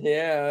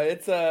 Yeah,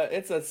 it's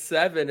a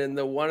 7 and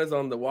the 1 is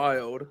on the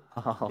wild.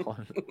 Oh.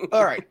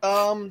 All right.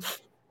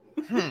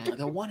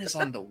 The 1 is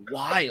on the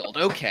wild.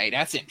 Okay,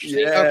 that's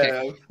interesting. Yeah,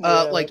 okay.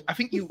 I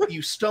think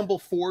you stumble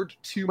forward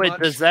too much. Wait,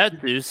 does that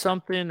do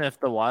something if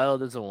the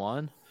wild is a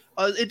 1?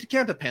 It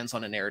kind of depends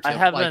on the narrative. I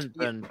haven't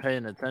been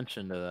paying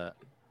attention to that.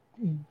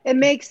 It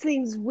makes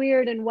things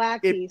weird and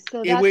wacky,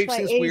 so that's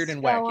why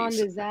Ace fell on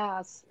his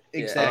ass.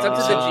 Exactly. It's up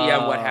to the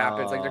GM what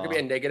happens. Like there could be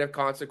a negative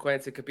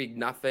consequence. It could be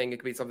nothing. It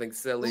could be something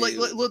silly.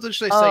 Let's just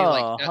say,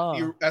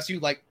 as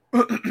you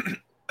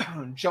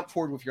jump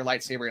forward with your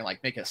lightsaber and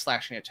make a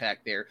slashing attack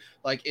there,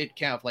 it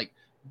kind of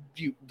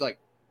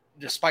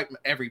despite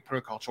every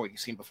protocol choice you've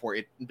seen before,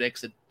 it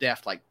makes a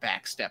deft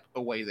back step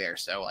away there.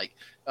 So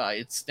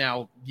it's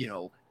now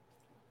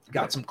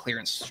got some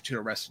clearance to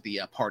the rest of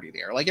the party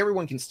there.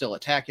 Everyone can still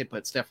attack it, but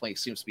it definitely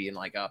seems to be in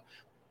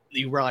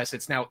you realize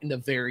it's now in the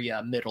very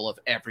middle of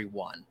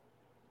everyone.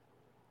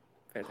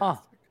 Huh.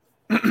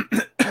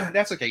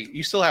 That's okay.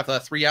 You still have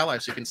 3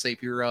 allies who can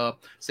save your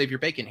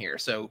bacon here.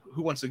 So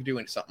who wants to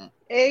do something?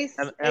 Ace.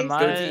 Am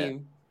I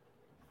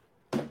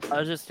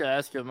was just gonna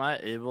ask, am I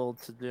able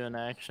to do an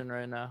action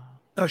right now?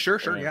 Oh, sure,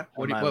 yeah.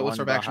 What sort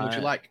of action would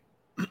you like?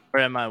 Or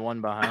am I 1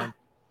 behind?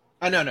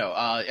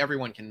 No.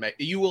 Everyone can make.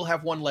 You will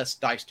have one less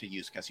dice to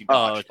use because you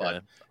dodged. Oh, okay.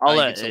 But, I'll you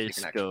let can still take Ace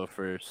an action. go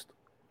first.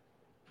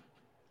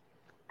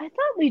 I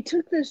thought we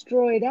took this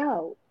droid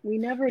out. We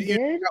never You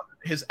did. took out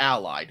his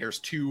ally. There's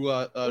two.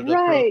 The Right, protocol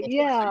droids.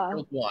 yeah. You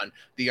killed one.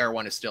 The other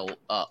one is still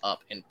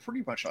up and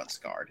pretty much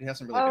unscarred. He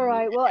hasn't really All been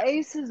right. moving Well, yet.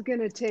 Ace is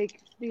gonna take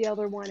the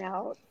other one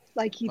out,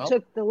 like he Well,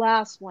 took the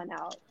last one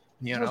out.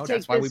 You He'll know, take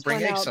that's why we this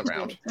bring one Ace out,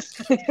 around.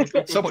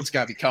 too. Someone's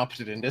got to be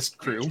competent in this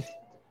crew.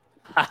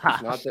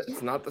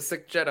 It's not the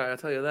sick Jedi, I'll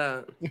tell you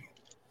that.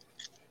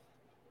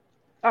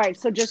 All right.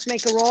 So just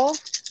make a roll.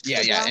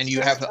 Yeah, The and you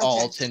blaster? have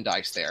all Okay. 10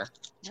 dice there.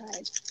 All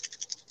right.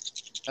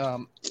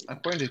 I'm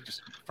going to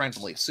just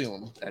randomly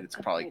assume that it's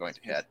probably going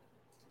to hit.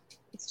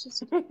 It's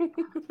just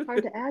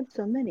hard to add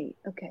so many.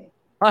 Okay.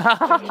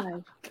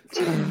 5,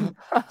 10,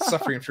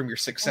 Suffering from your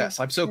success.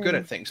 I'm so good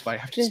at things, but I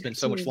have to spend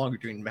so much 15, longer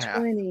doing math.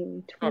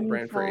 20, Not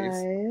brand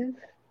phrase.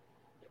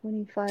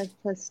 25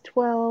 plus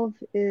 12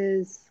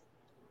 is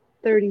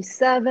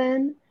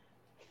 37,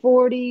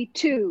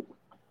 42.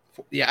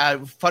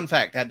 Yeah, fun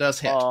fact, that does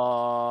hit.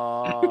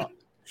 Does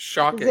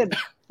Shocking. it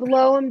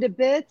blow him to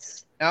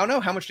bits? I don't know,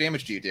 how much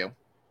damage do you do?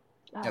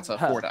 That's Oh, a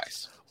 4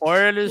 dice.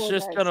 Orin is 4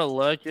 just dice. gonna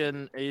look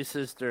in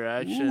Ace's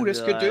direction. Ooh, this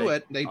be could do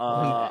like,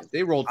 it.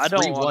 They rolled I 3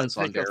 don't want ones to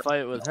on pick there. a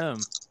fight with him.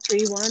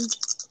 3, 1.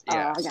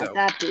 Yeah, I got so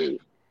that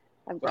beat.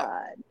 I've Well.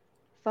 got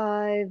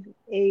 5,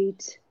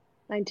 8,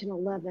 9, 10,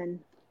 11.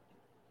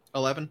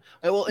 11.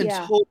 Well, in Yeah.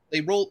 total,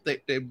 they rolled.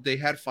 They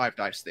had 5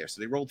 dice there, so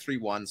they rolled 3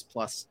 ones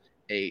plus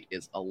 8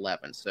 is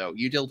 11. So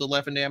you dealt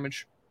 11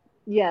 damage.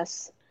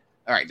 Yes.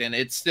 All right, then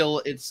it's still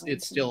it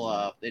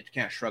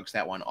kind of shrugs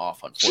that one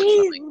off,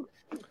 unfortunately. Jeez,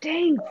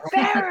 dang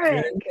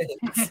Barrick.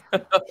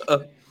 All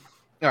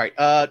right,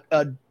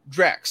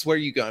 Drex, what are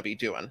you gonna be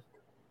doing?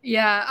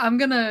 Yeah, I'm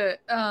gonna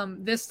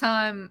this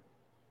time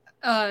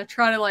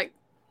try to like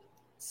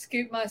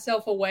scoot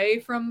myself away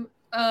from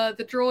the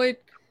droid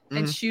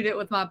and Mhm. shoot it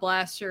with my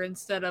blaster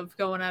instead of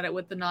going at it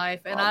with the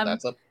knife. And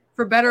That's a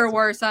for better or that's a-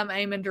 worse, I'm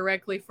aiming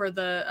directly for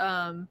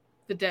the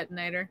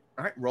detonator.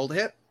 all right. Roll to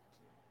hit.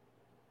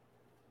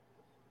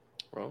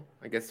 Well,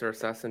 I guess they're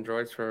assassin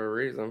droids for a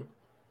reason.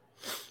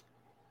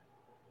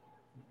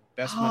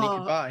 Best money you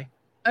could Oh. buy.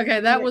 Okay,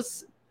 that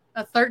was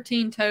a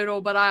 13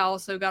 total, but I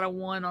also got a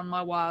 1 on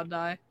my wild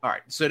die. All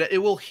right, so that it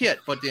will hit,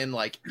 but then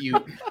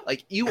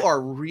you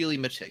are really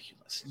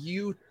meticulous.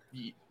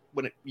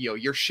 When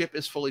your ship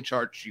is fully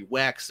charged, you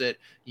wax it,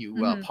 you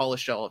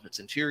polish all of its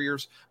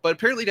interiors. But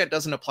apparently that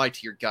doesn't apply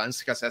to your guns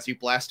because as you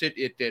blast it,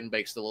 it then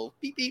makes the little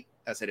beep beep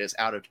as it is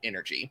out of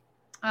energy.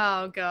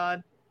 Oh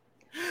god.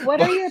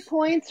 What are your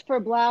points for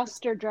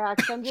blaster,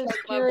 Drax? I'm just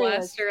My curious.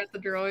 blaster at the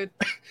droid.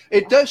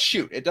 It does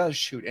shoot,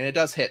 and it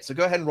does hit. So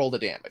go ahead and roll the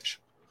damage.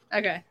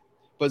 Okay.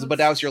 But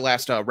that was your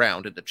last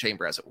round in the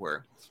chamber, as it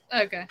were.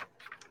 Okay.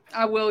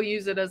 I will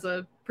use it as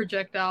a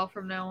projectile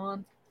from now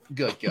on.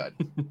 Good. You're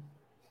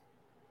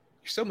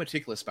so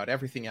meticulous about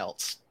everything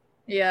else.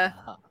 Yeah.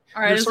 Uh-huh.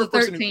 All right, You're it's the a sort of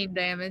person 13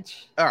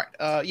 damage. All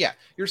right. Yeah.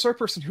 You're the sort of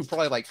person who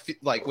probably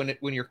like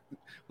when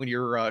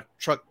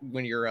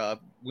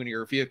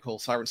your vehicle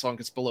siren song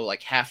gets below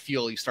like half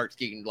fuel, you start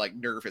getting like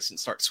nervous and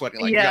start sweating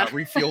like Yeah. gotta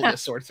refuel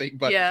this sort of thing.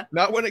 But Yeah.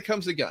 not when it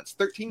comes to guns.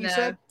 13, you No.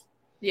 said?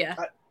 Yeah.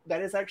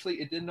 That is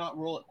actually, it did not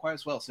roll it quite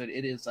as well. So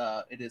it is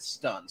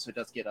stunned. So it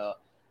does get a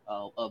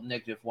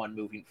 -1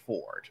 moving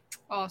forward.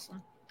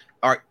 Awesome.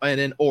 All right, and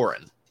then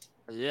Orin.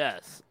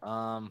 Yes.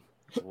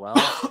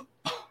 Well,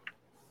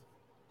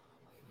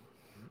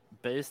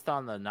 based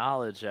on the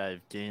knowledge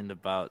I've gained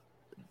about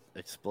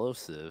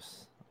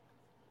explosives,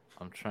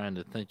 I'm trying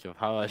to think of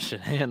how I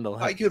should handle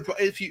it. I could,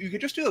 if you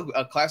could just do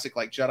a classic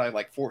like Jedi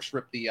like force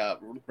rip the.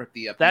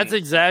 That's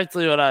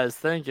exactly what I was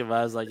thinking.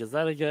 I was like, is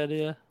that a good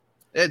idea?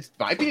 It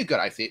might be a good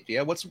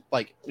idea. What's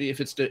like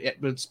if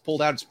it's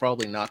pulled out, it's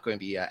probably not going to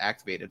be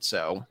activated.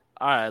 So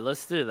All right,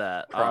 let's do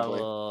that. Probably.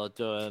 I will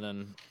do it,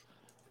 and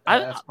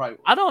that's probably.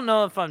 I don't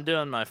know if I'm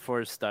doing my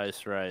force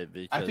dice right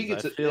because I think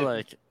feel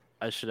like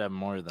I should have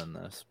more than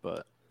this,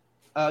 but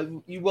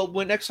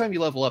When next time you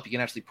level up, you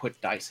can actually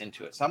put dice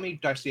into it. So how many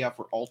dice do you have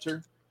for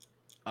alter?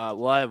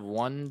 well, I have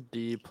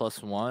 1d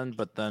plus 1,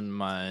 but then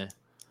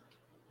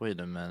wait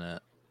a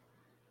minute.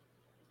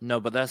 No,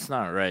 but that's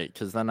not right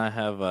because then I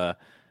have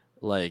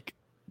like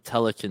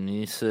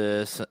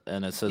telekinesis,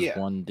 and it says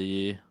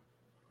 1d.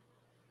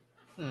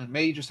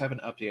 Maybe you just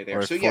haven't updated there.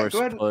 Or So yeah, force go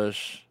ahead.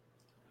 push.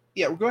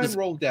 Yeah, we'll go ahead and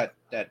roll that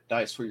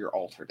dice for your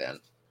alter then.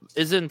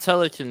 Isn't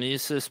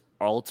telekinesis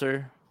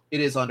alter? It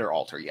is under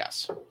alter,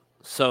 yes.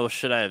 So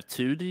should I have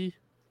 2d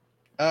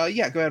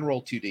Yeah, go ahead and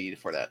roll 2d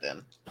for that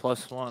then.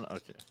 plus 1?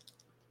 Okay.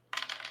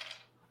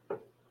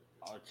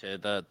 Okay,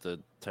 that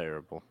did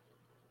terrible.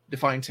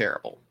 Define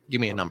terrible. Give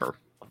me a number.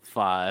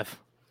 5.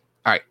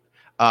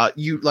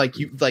 You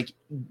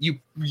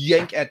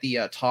yank at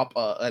the top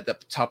of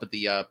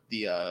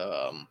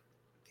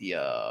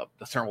the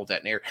thermal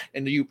detonator,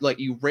 and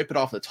you rip it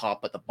off the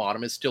top, but the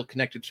bottom is still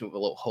connected to a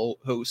little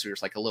hose. So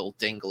there's like a little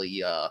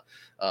dangly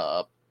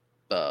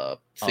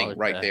thing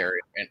right Okay. there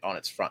and on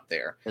its front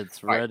there.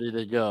 It's ready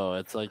to go.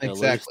 It's like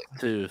Exactly.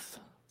 a loose tooth.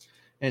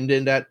 And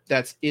then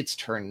that's its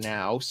turn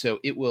now. So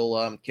it will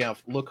kind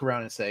of look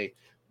around and say,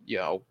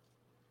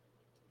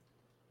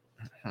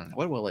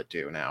 what will it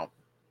do now?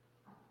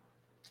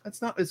 It's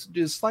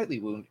slightly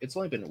wounded. It's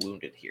only been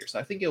wounded here. So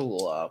I think it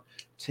will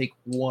take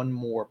one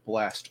more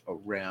blast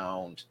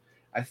around.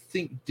 I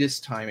think this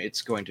time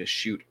it's going to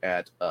shoot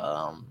at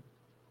no,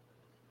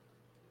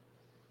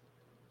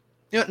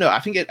 I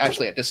think it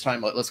actually at this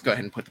time, let's go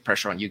ahead and put the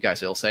pressure on you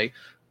guys. It'll say,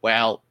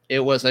 well, it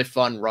was a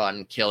fun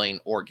run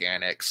killing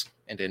organics.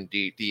 And then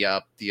the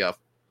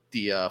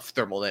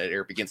thermal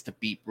detonator begins to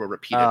beep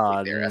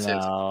repeatedly as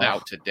it's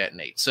about to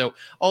detonate. So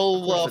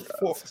all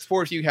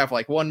four of you have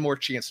like one more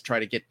chance to try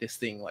to get this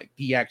thing like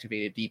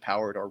deactivated,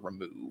 depowered, or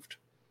removed.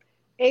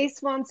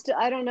 Ace wants to,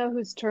 I don't know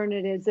whose turn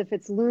it is, if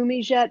it's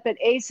Lumi's yet, but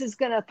Ace is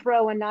going to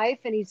throw a knife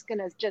and he's going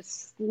to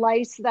just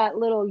slice that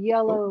little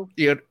yellow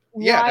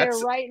wire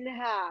right in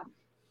half.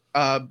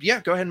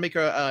 Go ahead and make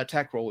a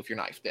attack roll with your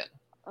knife then.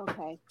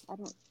 Okay. I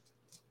don't.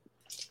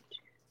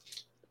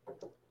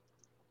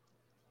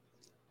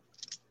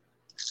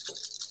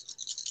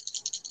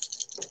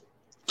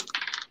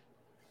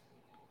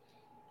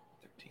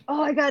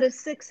 Oh, I got a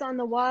 6 on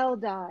the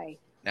wild die.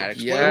 That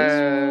explodes.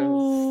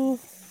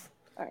 Yes.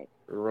 All right.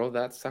 Roll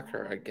that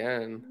sucker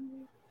again.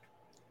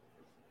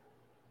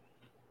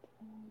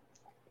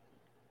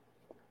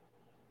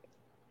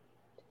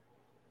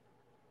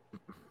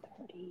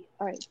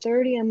 All right,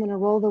 30. I'm going to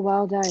roll the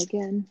wild die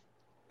again.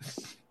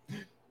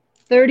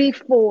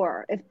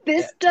 34. If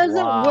this doesn't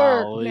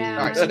work, man.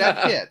 All right, so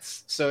that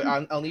hits. So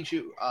I'll need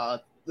you.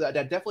 That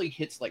definitely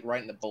hits like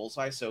right in the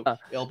bullseye. So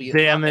it'll be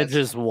damage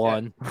is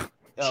 1.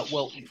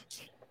 Well,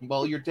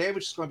 your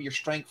damage is going to be your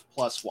strength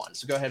plus 1.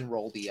 So go ahead and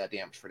roll the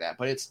damage for that.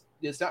 But it's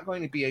not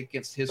going to be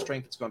against his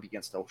strength. It's going to be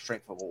against the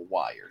strength of a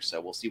wire. So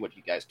we'll see what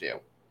you guys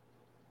do.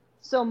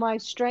 So my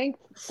strength,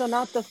 so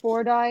not the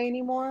 4 die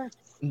anymore?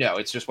 No,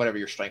 it's just whatever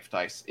your strength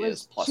dice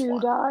is plus 2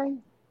 1. Die?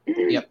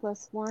 Yep.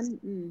 Plus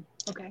 1?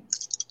 Okay.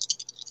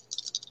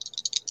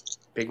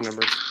 Big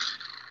numbers.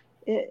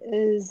 It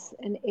is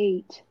an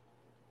 8.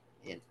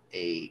 An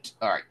 8.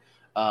 All right.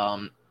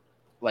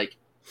 Like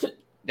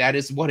that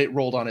is what it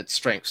rolled on its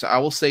strength. So I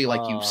will say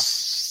like you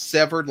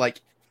severed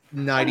like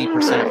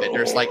 90% of it.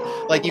 There's like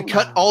you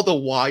cut all the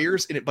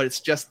wires in it, but it's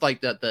just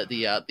like the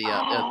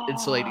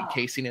insulated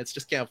casing. It's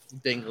just kind of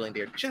dangling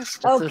there.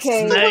 Just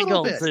okay. A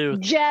little bit.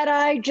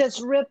 Jedi,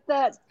 just rip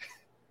that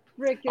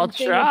freaking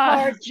thing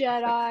apart,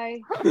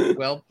 Jedi.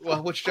 Well,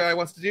 which Jedi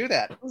wants to do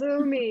that?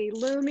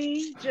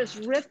 Lumi,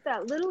 just rip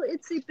that little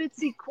itsy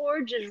bitsy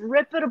cord. Just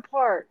rip it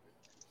apart.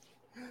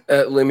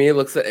 Lumi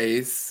looks at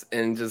Ace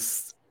and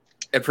just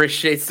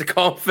appreciates the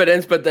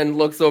confidence, but then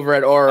looks over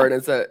at Orin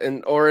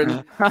and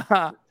Orin.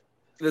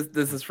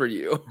 This is for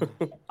you.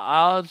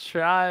 I'll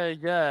try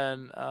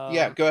again.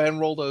 Go ahead and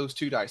roll those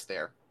 2 dice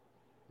there.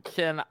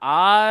 Can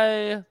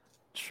I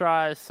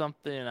try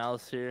something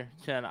else here?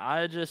 Can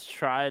I just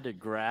try to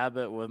grab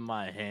it with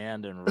my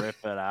hand and rip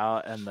it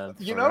out and then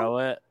throw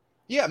it?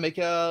 Yeah, make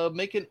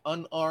an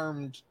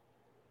unarmed.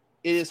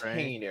 It is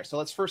pain there. So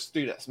let's first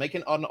do this. Make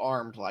an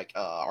unarmed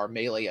our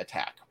melee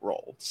attack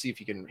roll. See if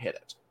you can hit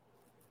it.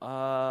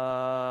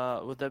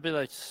 Would that be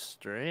like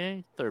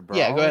strength or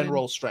brawling? Yeah, go ahead and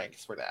roll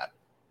strength for that.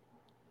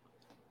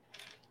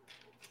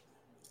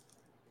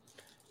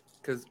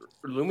 Because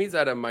Lumi's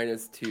at a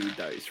 -2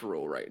 dice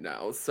roll right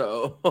now,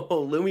 so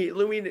Lumi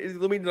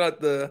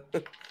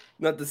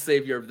not the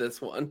savior of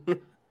this one.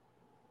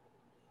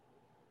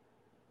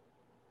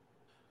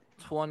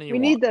 21. We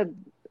need the.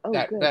 Oh,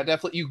 that good.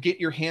 definitely you get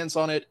your hands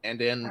on it, and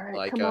then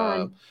right,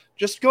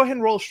 just go ahead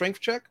and roll a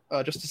strength check,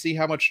 just to see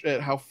how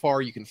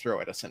far you can throw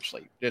it,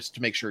 essentially, just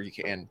to make sure you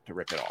can to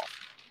rip it off.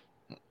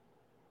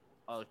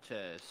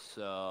 Okay,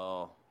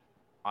 so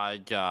I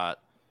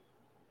got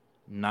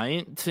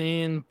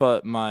 19,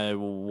 but my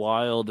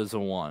wild is a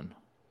 1.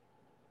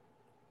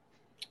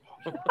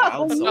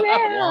 Oh,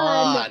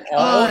 man.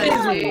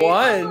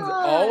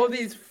 All of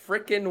these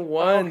freaking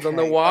ones on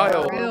the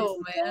wild.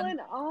 What's going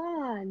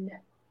on?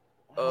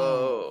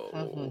 Oh.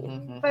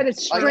 But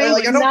it's I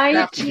straight don't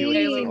have to do 19.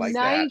 anything like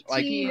that.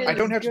 19 I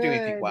don't have to do is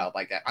anything good. wild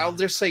like that. I'll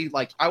just say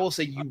I will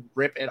say you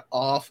rip it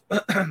off.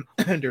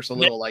 And there's a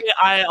little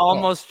I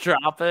almost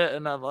drop it,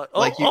 and I'm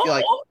like, you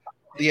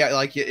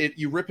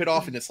rip it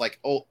off, and it's like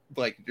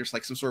there's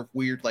like some sort of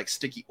weird like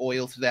sticky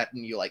oil to that,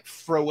 and you like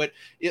throw it.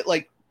 It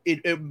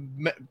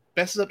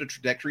messes up the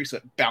trajectory, so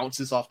it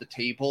bounces off the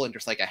table, and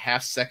there's like a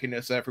half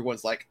second, so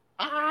everyone's like,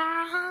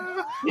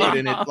 ah,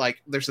 and then it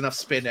there's enough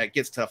spin that it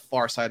gets to the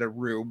far side of the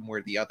room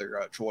where the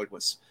other droid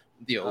was,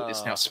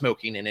 is now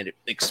smoking, and it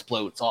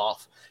explodes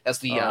off as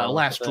the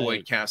last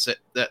droid kind of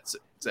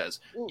says,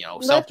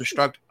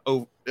 self-destruct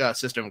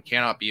system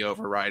cannot be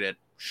overridden.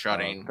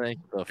 Shutting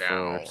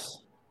down.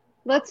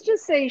 Let's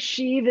just say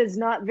Sheev is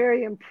not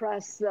very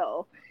impressed,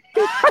 though.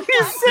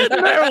 He's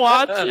sitting there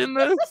watching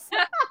this.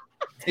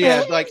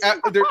 Yeah, like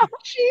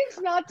She's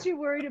not too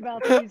worried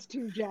about these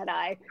two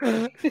Jedi.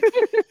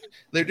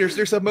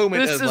 there's a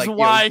moment. This of, is like,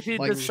 why you know, he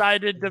like,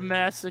 decided to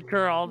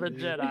massacre all the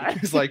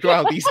Jedi. It's like,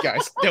 wow, these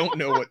guys don't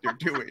know what they're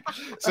doing.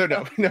 So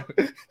no,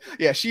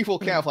 yeah, Sheev will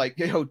kind of like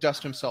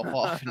dust himself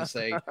off and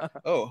say,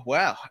 "Oh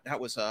wow, that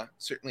was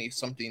certainly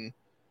something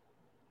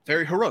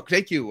very heroic.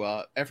 Thank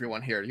you,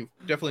 everyone here. You've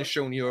definitely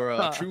shown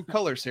your true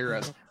colors here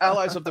as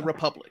allies of the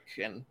Republic."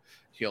 And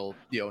he'll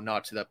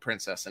nod to the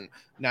princess. And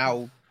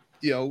now,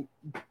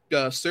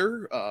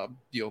 sir,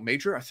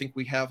 Major, I think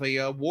we have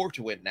a war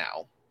to win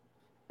now.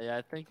 Yeah,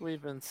 I think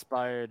we've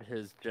inspired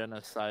his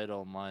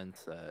genocidal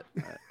mindset.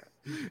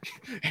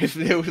 If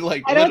they were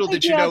like, I don't little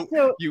think did you know,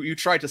 to- you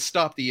tried to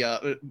stop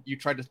the, you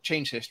tried to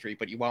change history,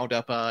 but you wound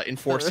up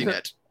enforcing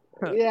it.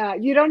 Yeah,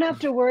 you don't have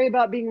to worry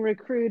about being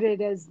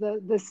recruited as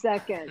the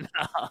second.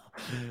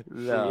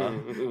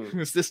 No.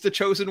 Is this the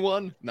chosen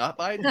one? Not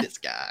by this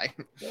guy.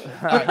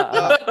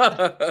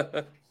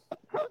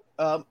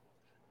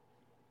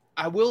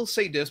 I will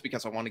say this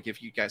because I want to give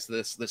you guys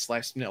this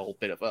last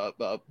bit of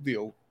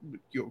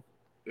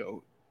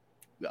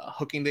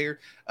hooking there.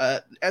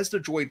 As the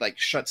droid like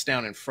shuts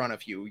down in front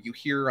of you, you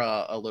hear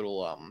a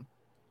little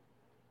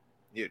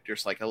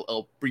there's like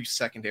a brief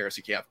second there as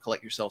you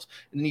collect yourselves,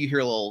 and then you hear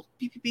a little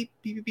beep beep beep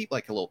beep beep beep,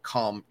 like a little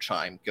comm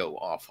chime go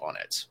off on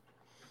it.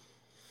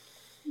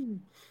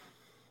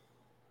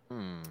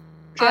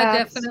 I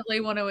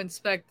definitely want to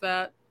inspect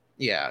that.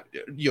 Yeah,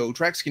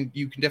 Drax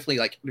you can definitely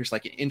like, there's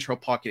like an intro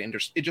pocket, and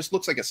it just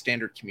looks like a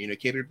standard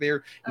communicator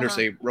there, and there's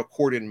a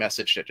recorded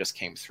message that just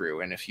came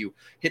through, and if you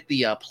hit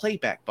the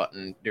playback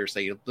button, there's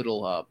a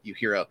little you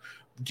hear a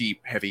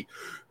deep, heavy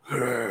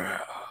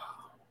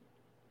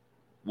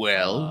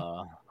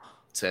well,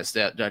 says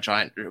that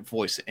giant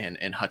voice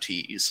in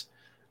Huttese.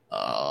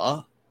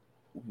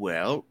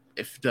 Well,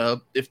 if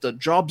the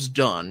job's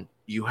done,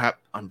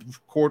 I'm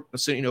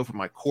sending over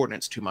my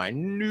coordinates to my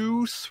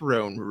new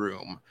throne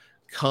room.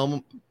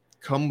 Come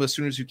as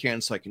soon as you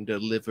can so I can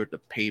deliver the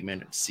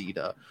payment and see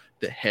the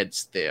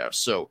heads there.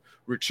 So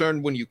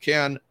return when you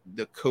can.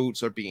 The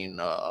codes are being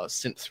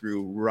sent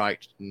through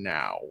right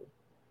now.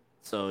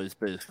 So it's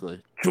basically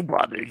So,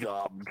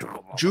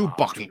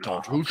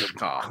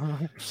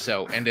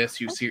 and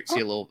as you see a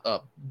little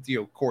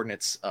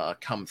coordinates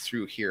come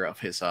through here of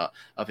his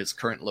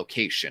current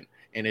location,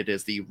 and it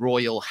is the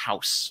royal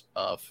house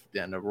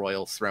and the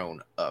royal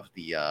throne of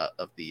the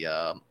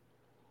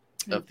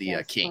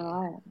king.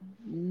 Of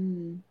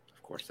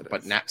course it is.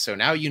 But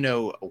now you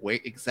know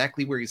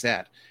exactly where he's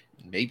at.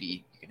 Maybe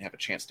you can have a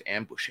chance to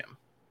ambush him.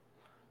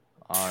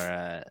 All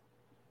right.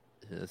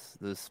 This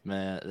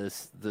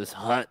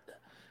hut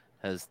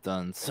has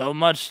done so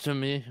much to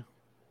me.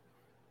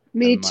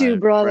 Me too,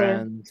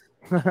 brother.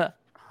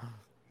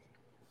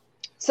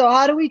 So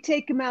how do we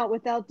take him out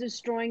without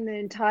destroying the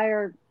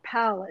entire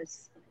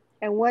palace?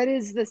 And what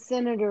is the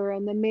senator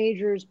and the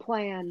major's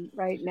plan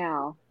right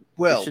now?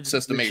 Well,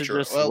 says the major,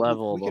 just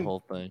level the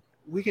whole thing.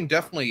 We can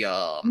definitely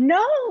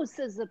No,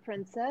 says the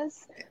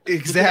princess.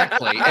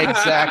 Exactly.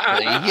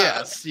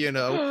 Yes,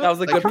 that was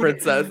a good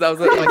princess. That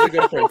was a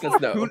good princess.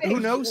 No, who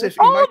knows if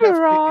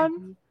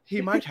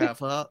he might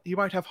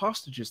have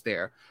hostages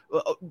there.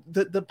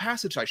 The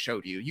passage I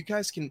showed you, you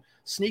guys can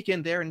sneak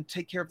in there and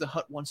take care of the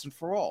hut once and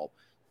for all.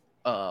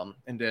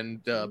 And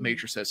then the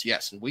major says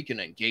yes, and we can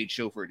engage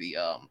over the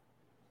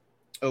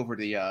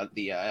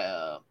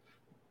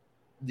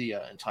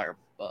entire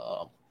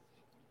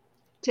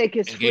take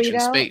his engage fleet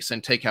in out? space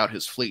and take out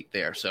his fleet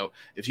there. So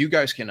if you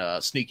guys can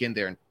sneak in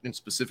there and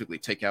specifically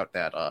take out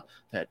the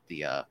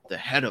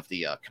head of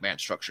the command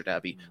structure,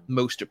 that'd be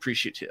most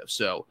appreciative.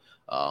 So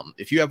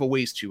if you have a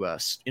ways to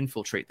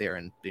infiltrate there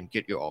and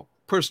get your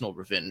personal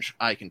revenge,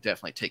 I can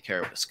definitely take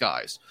care of the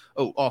skies.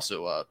 Oh,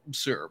 also,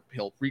 sir,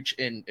 he'll reach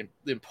in and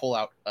then pull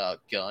out a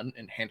gun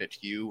and hand it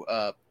to you,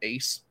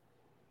 Ace.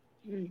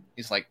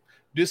 He's like,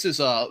 this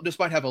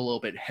might have a little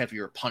bit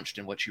heavier punch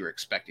than what you were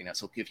expecting. As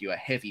he'll give you a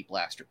heavy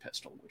blaster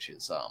pistol, which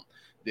is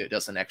it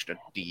does an extra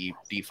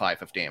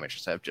D5 of damage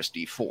instead of just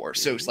D4.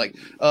 So it's like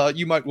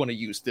you might want to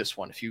use this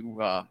one if you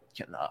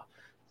can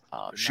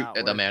shoot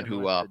at the man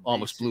who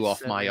almost blew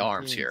off my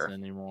arms here.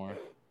 Anymore.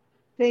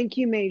 Thank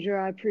you, Major.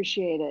 I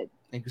appreciate it.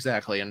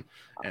 Exactly,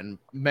 and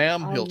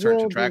ma'am, he'll turn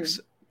to Drax.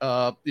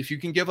 If you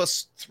can give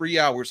us 3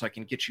 hours, I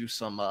can get you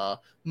some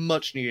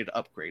much needed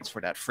upgrades for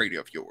that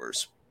freighter of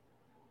yours.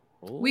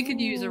 We could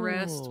use a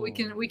rest. We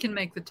can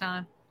make the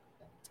time.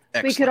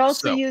 Excellent. We could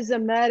also use a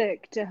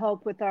medic to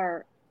help with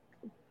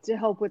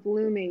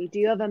Lumi. Do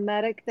you have a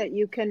medic that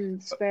you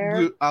can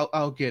spare?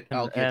 I'll get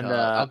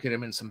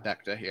him in some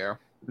Bacta here.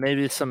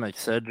 Maybe some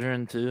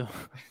Excedrin too.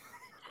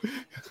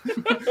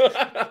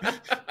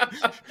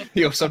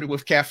 Something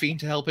with caffeine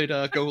to help it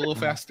go a little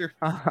faster.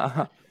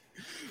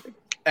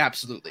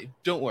 Absolutely.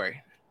 Don't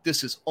worry.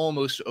 This is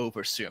almost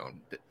over soon.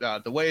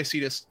 The way I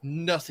see this,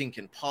 nothing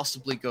can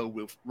possibly go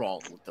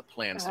wrong with the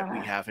plans that we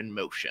have in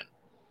motion.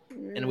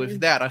 And with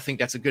that, I think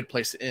that's a good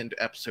place to end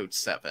episode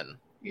 7.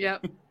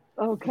 Yep.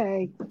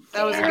 Okay.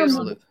 That was a good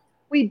one.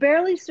 We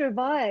barely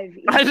survive.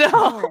 Each I know.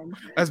 Time.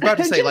 I was about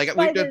to say, Just like,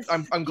 by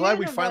the I'm glad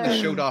we skin of finally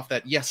our- showed off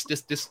that yes,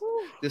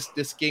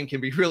 this game can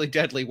be really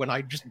deadly. When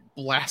I just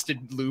blasted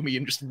Lumi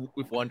and just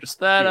with one just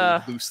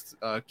That, loose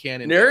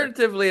cannon. there.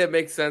 Narratively, it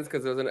makes sense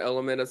because there was an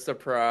element of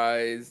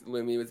surprise.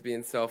 Lumi was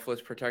being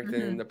selfless,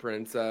 protecting the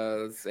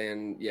princess,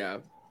 and yeah.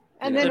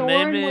 And you then know.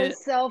 Orin was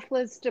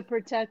selfless to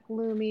protect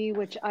Lumi,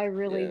 which I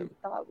really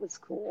thought was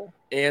cool.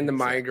 And the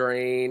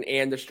migraine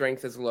and the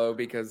strength is low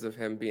because of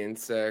him being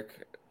sick.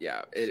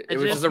 Yeah, it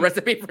was just- just a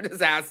recipe for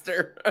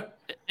disaster.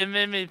 It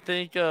made me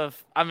think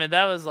of, I mean,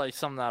 that was like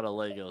something out of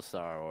Lego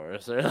Star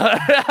Wars with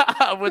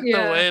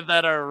the way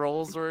that our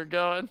roles were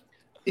going.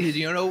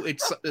 You know,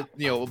 it's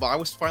I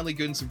was finally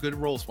getting some good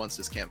rolls once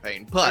this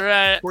campaign.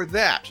 But for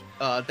that,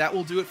 that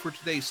will do it for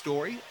today's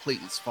story.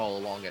 Please follow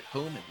along at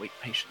home and wait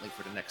patiently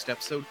for the next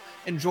episode,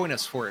 and join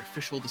us for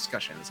official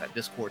discussions at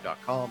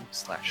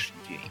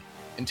discord.com/UTini.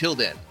 Until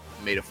then,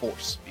 may the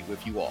force be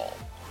with you all.